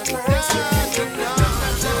Lover's Lane.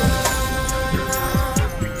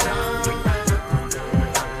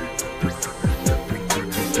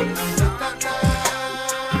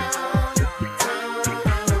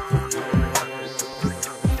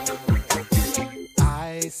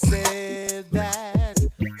 I said that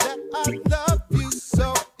I love you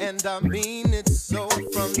so, and I mean it so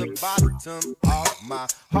from the bottom of my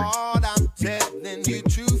heart. I'm telling you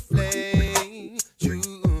truthfully,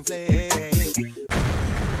 truthfully.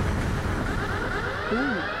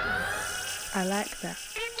 Ooh, I like that.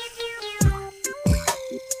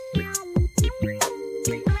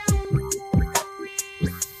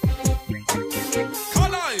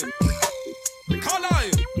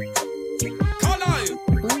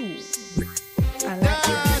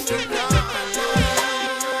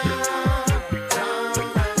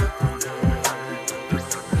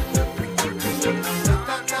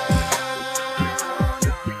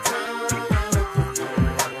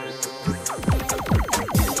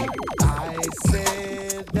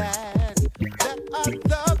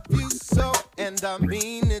 I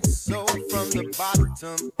mean it so from the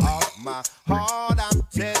bottom of my heart. I'm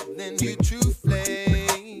telling you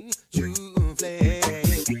truthfully, truthfully,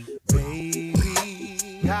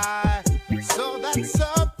 baby. I saw that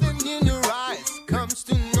something in your eyes comes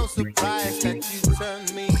to know. surprised that you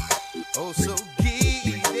turned me oh so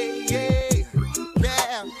giddy. Yeah,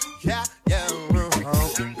 yeah, yeah, yeah.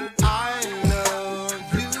 I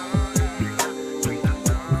love you.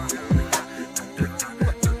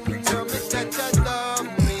 Tell me that you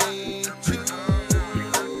love me too.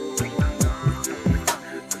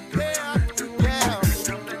 Yeah, yeah.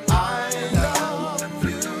 I love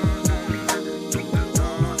you.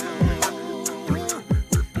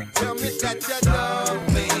 Tell me that you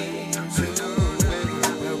love me too.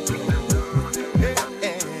 Hey,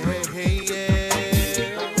 hey, hey,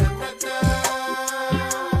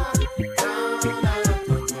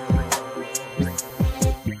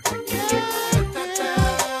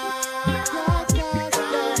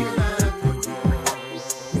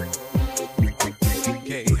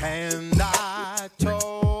 okay, and I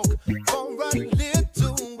talk for a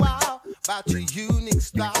little while about your unique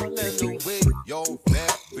style and the way your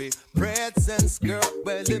very presence, girl,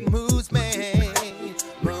 well it moves me,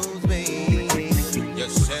 moves me. You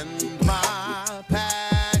send my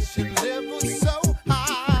passion level so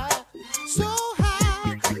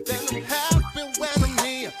high that I'm happy when I'm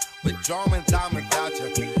near. Withdrawing down without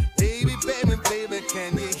you, baby, baby, baby,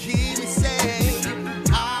 can you hear me say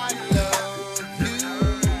I love you?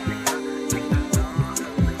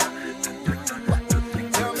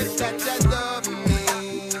 Tell me that you love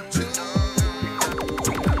me too.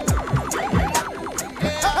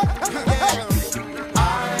 Yeah, yeah.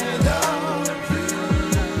 I love you.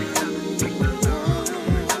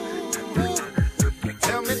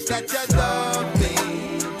 Tell me that you love me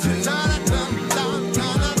too. Na, na, na,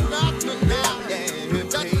 na, na, na, na, yeah, baby.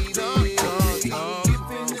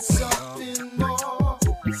 Giving you something more,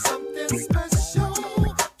 something special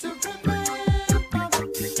to remember.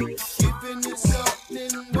 Giving you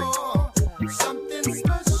something more, something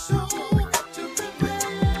special to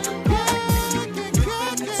remember.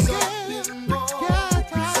 Giving you something more,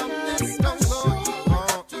 something special to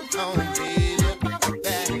remember. Giving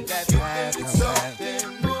you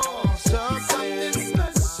something more, something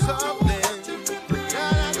special to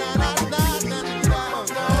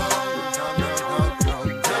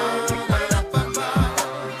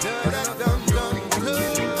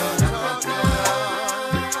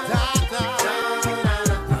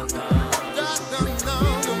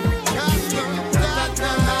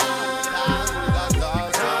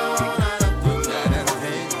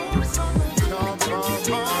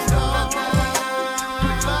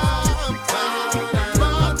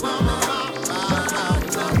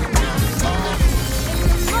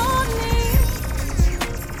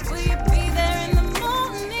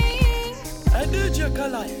Hey, DJ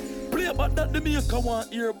Kalai, play about that the Jamaica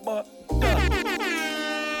want hear but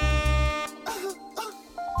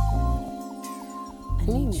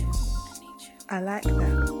I like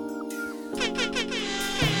that.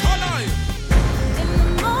 Kalai. In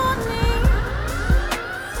the morning,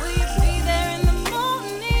 will you be there in the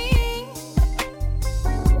morning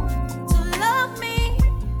to love me,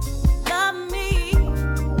 love me,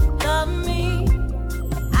 love me?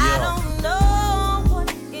 I don't know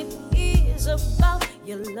what it is about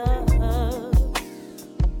your love.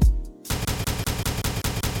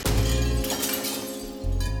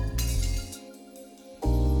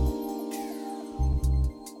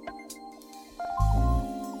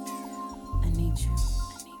 I need you.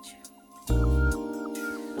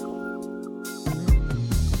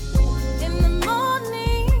 In the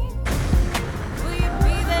morning, will you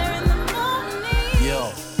be there in the morning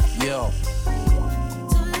Yo,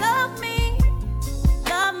 to love me,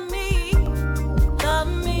 love me,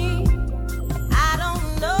 love me? I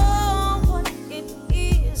don't know what it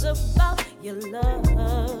is about your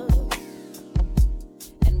love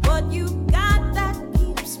and what you got that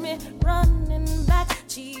keeps me running back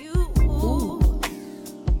to you.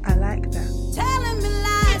 I like that. Telling me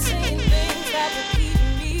lies, saying things that will keep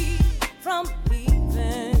me from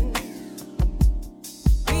leaving.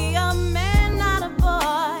 Be a man, not a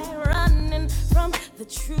boy, running from the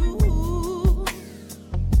truth.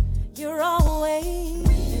 You're always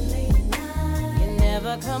late at night. You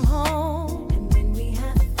never come home, and then we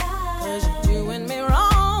have fight. 'Cause you're doing me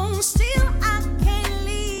wrong. Still, I can't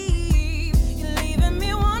leave. You're leaving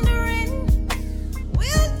me wondering,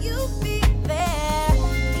 will you be there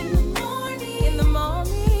in the morning? In the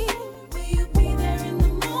morning, will you be there in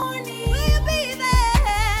the morning? Will you be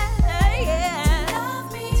there? Yeah.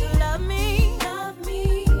 To love me, love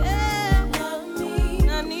me, yeah, love me.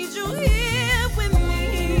 I need you here with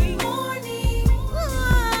me. Morning,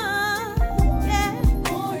 yeah,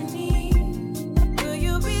 morning.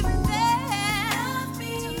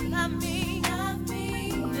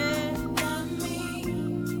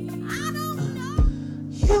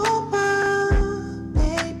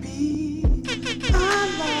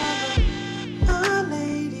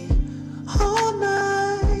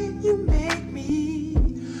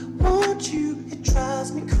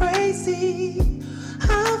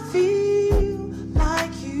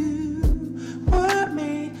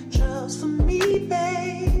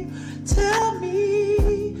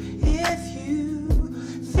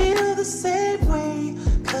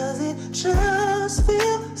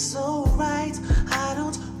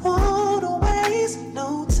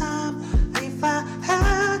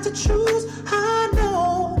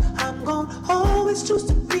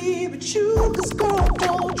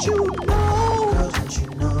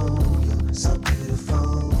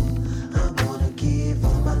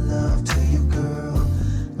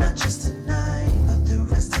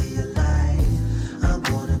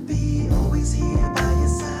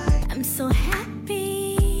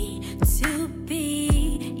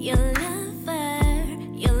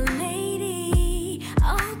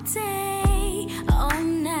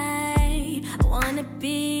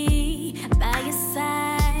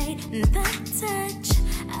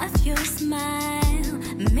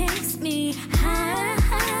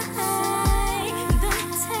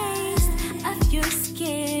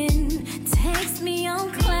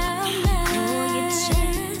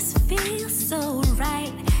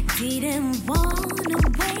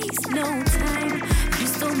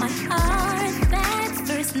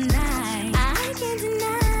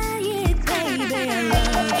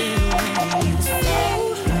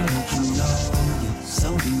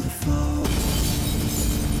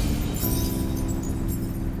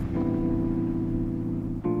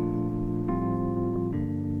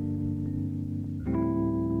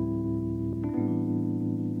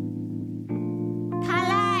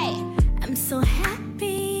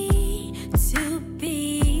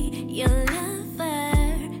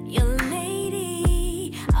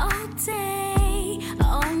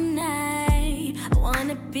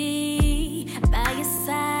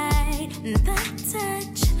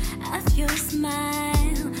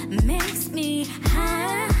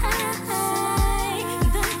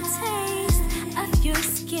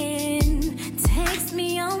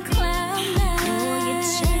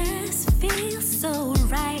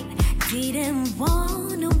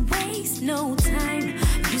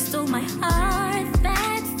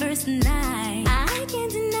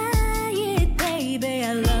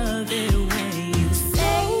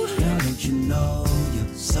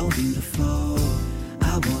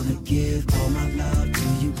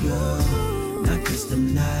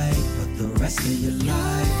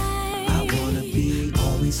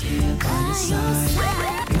 your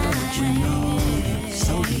side. Girl, don't you know,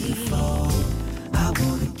 so beautiful. I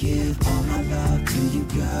wanna give all my love to you,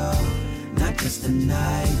 girl. Not just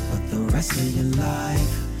tonight, but the rest of your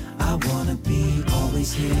life. I wanna be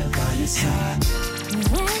always here by your side.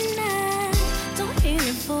 When I don't hear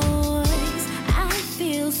your voice, I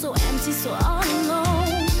feel so empty, so all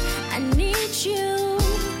alone. I need you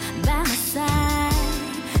by my side.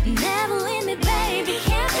 Never leave me, baby.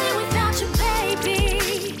 Can't live without you, baby.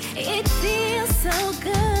 It feels so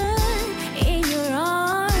good in your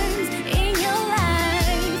arms, in your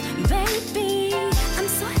life, baby. I'm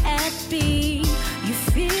so happy you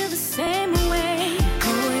feel the same way.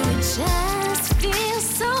 Oh, it just feels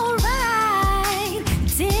so right.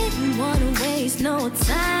 Didn't wanna waste no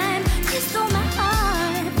time. You stole my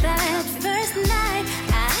heart that first night.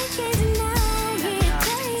 I can't deny it,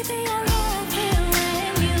 baby. I love it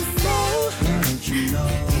when you say. Don't you know,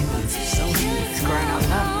 so beautiful. It's growing up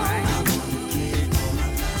love, right? I wanna give all my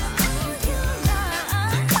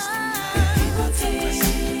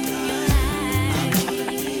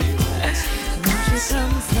Won't you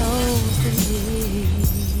come close to me?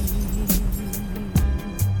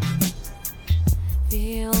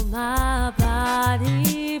 Feel my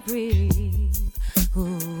body breathe.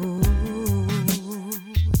 Ooh,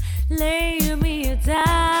 lay me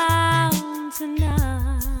down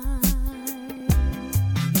tonight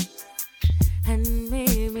and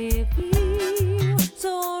make me feel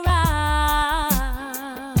so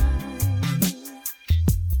right.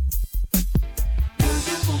 Girl,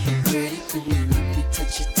 you won't be ready when you let me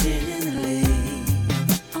touch you tenderly.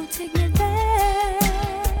 Oh, take me there.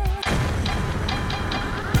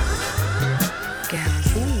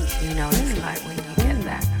 Girls, you know what it's like when you get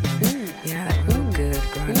that. You know that real good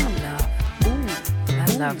grown up love.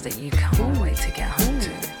 That love that you can't wait to get home to.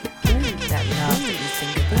 That love that you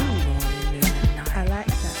think about morning, noon and night. I like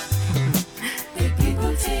that.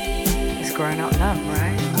 It's grown up love,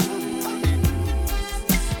 right?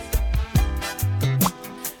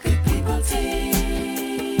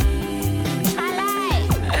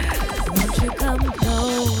 Won't you come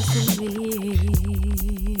close to me?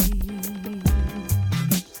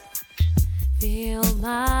 Feel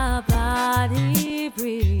my body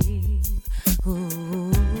breathe.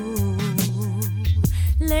 Ooh,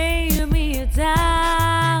 lay me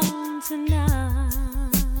down tonight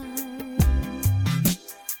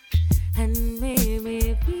and make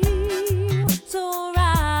me feel so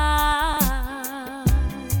right.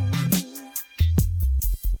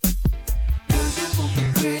 Girl, you won't be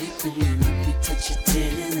ready when you let me touch you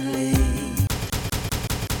tenderly.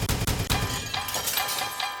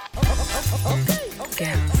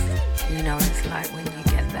 Girls, you know what it's like when you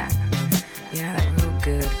get that. You know that real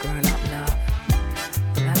good grown up love.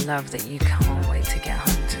 That love that you can't wait to get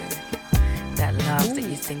home to. That love that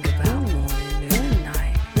you think about morning, noon and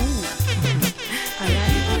night.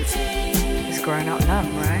 It's grown up love,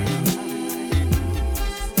 right?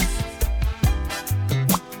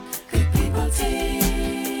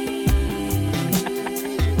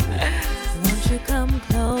 Won't you come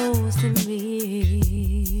close to me?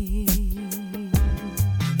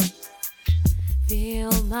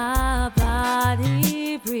 Feel my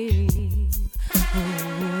body breathe.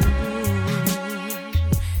 Ooh,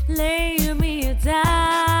 lay me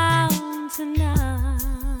down tonight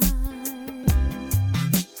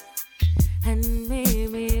and make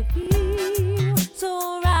me feel so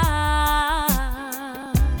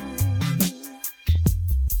right.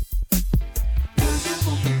 Girl, you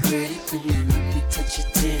won't be ready when you let me touch you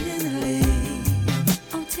tenderly.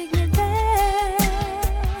 Oh, take me there.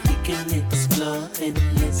 We can explore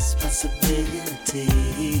endless possibilities.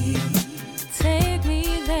 Take me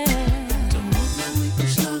there. Don't wanna wait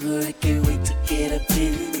much longer. I can't wait to get up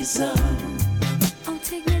in your zone. Oh,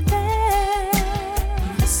 take me there.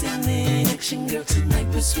 Listen in action, girl. Tonight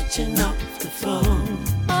we're switching off the phone.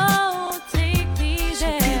 Oh, take me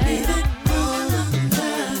there. Give me that grown-up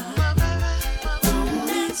love,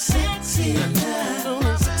 grown-up sexy love,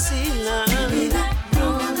 grown-up sexy love. Give me that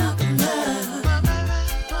grown-up love,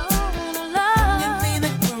 give me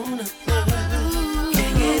that grown-up love.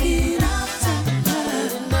 Can't get enough type of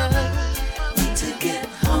love. Need to get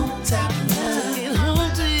home type of love. Get home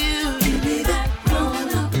to you. Give me that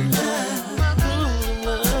grown-up love, grown-up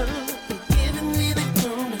love. You're giving me that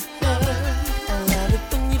grown-up love. I love it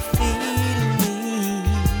when you're feeding me.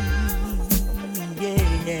 Yeah,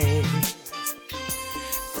 yeah.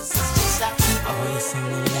 This is just how All you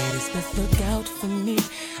single ladies, let's look out for me.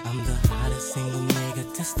 I'm the hottest single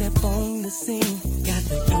nigga to step on the scene. Got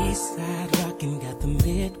the east side rockin', got the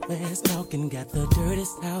Midwest talking, got the dirty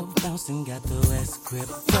south bouncing, got the West grip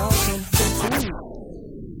talking.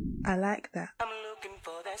 I I like that. I'm looking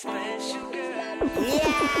for that special girl. And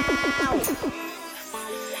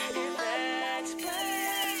that special.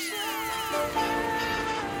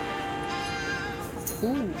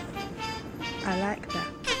 Ooh, I like that.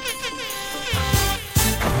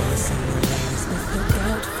 All the single ladies that look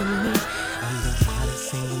out for me. I'm the hottest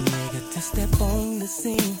single nigga to step on the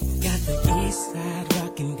scene. Got the east side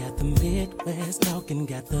rockin', got the Midwest talking,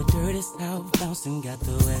 got the dirty south bouncing, got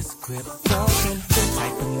the west grip walking. The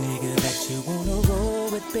type of nigga that you wanna roll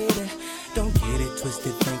with, baby. Don't get it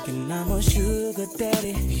twisted thinking I'm a sugar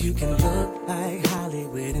daddy. You can look like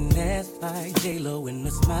Hollywood and act like J-Lo and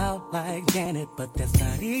a smile like Janet, but that's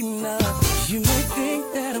not enough. You may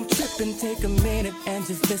think that I'm tripping, take a minute and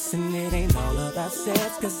just listen. It ain't all about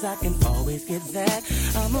sex, cause I can always get that.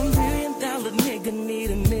 I'm $1 million nigga,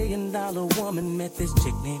 need $1 million woman. Met this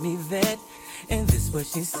chick named Yvette, and this what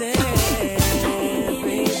she said.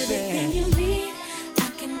 Everything you need, I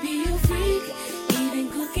can be your freak, even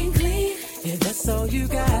cook and clean. If that's all you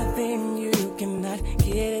got, then you cannot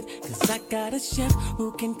get it. Cause I got a chef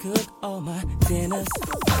who can cook all my dinners.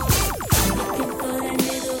 I'm looking for that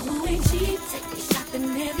nigga who ain't cheap, take me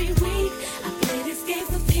shopping every week. I play this game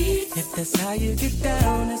for peace. If that's how you get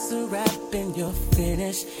down, it's a wrap and you're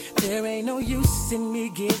finished. There ain't no use in me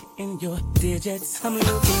getting your digits. I'm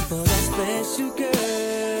looking for that special girl.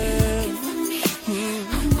 Looking for me,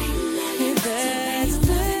 I'm waiting on you to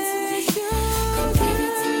bring your loving to me. Come give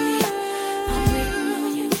it to me, I'm waiting on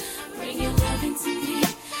you, bring your loving to me.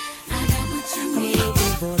 I got what you I'm need.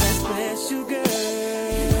 looking for that special girl.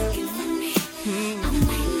 Looking for me, I'm waiting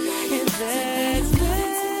on you to bring That your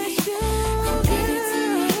loving to me. Come give it to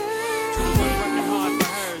me, I'm waiting on you,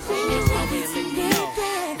 bring your loving to me.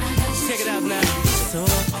 Check it out now. So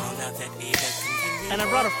all of that either. And I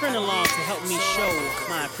brought a friend along to help me show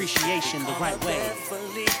my appreciation the right way.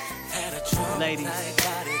 Ladies,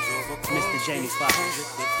 Mr. Jamie Foxx.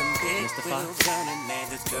 Mr. Fox.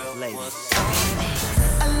 Ladies.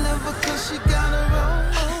 I love her cause she got her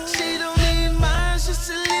own. She don't need mine, she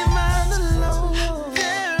should leave mine alone.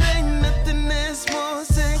 There ain't nothing that's more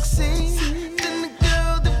sexy than the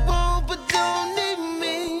girl that won't but don't need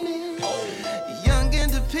me. Young,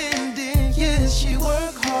 independent, yeah, she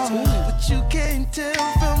work hard, but you can't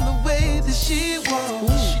tell from the way that she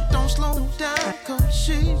walks. She don't slow down cause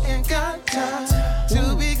she ain't got time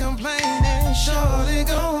to be complaining. Shorty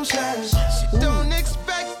gon' shine. She don't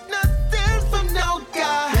expect nothing from no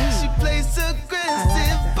guy. She plays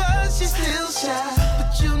aggressive, but she's still shy.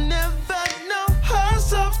 But you never know her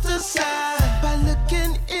softer side by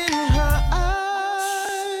looking in her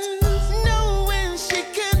eyes. Knowing she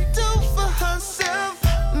can do for herself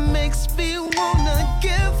makes me wanna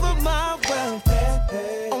give her my wealth.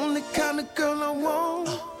 Only kind of girl I want.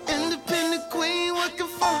 Independent queen working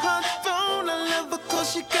for her throne. I love her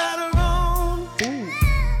cause she got her own.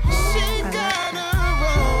 She got her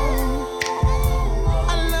own.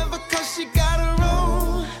 I love her cause she got her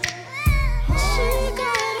own. She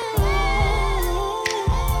got her own.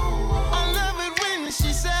 I love it when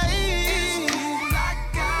she says, I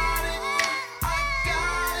got it, I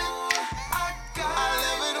got it, I got it. I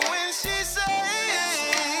love it when she says,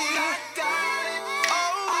 I got it,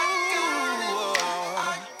 oh, I got it,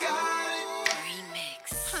 I got it. Remix.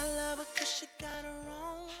 I love her cause she got her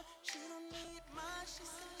own. She don't need mine, she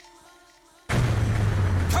says.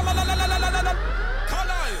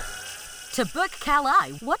 To book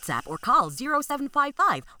Kali, WhatsApp or call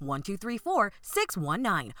 0755 1234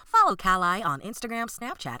 619. Follow Kali on Instagram,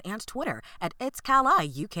 Snapchat, and Twitter at It's Kali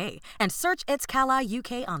UK. And search It's Kali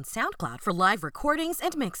UK on SoundCloud for live recordings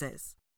and mixes.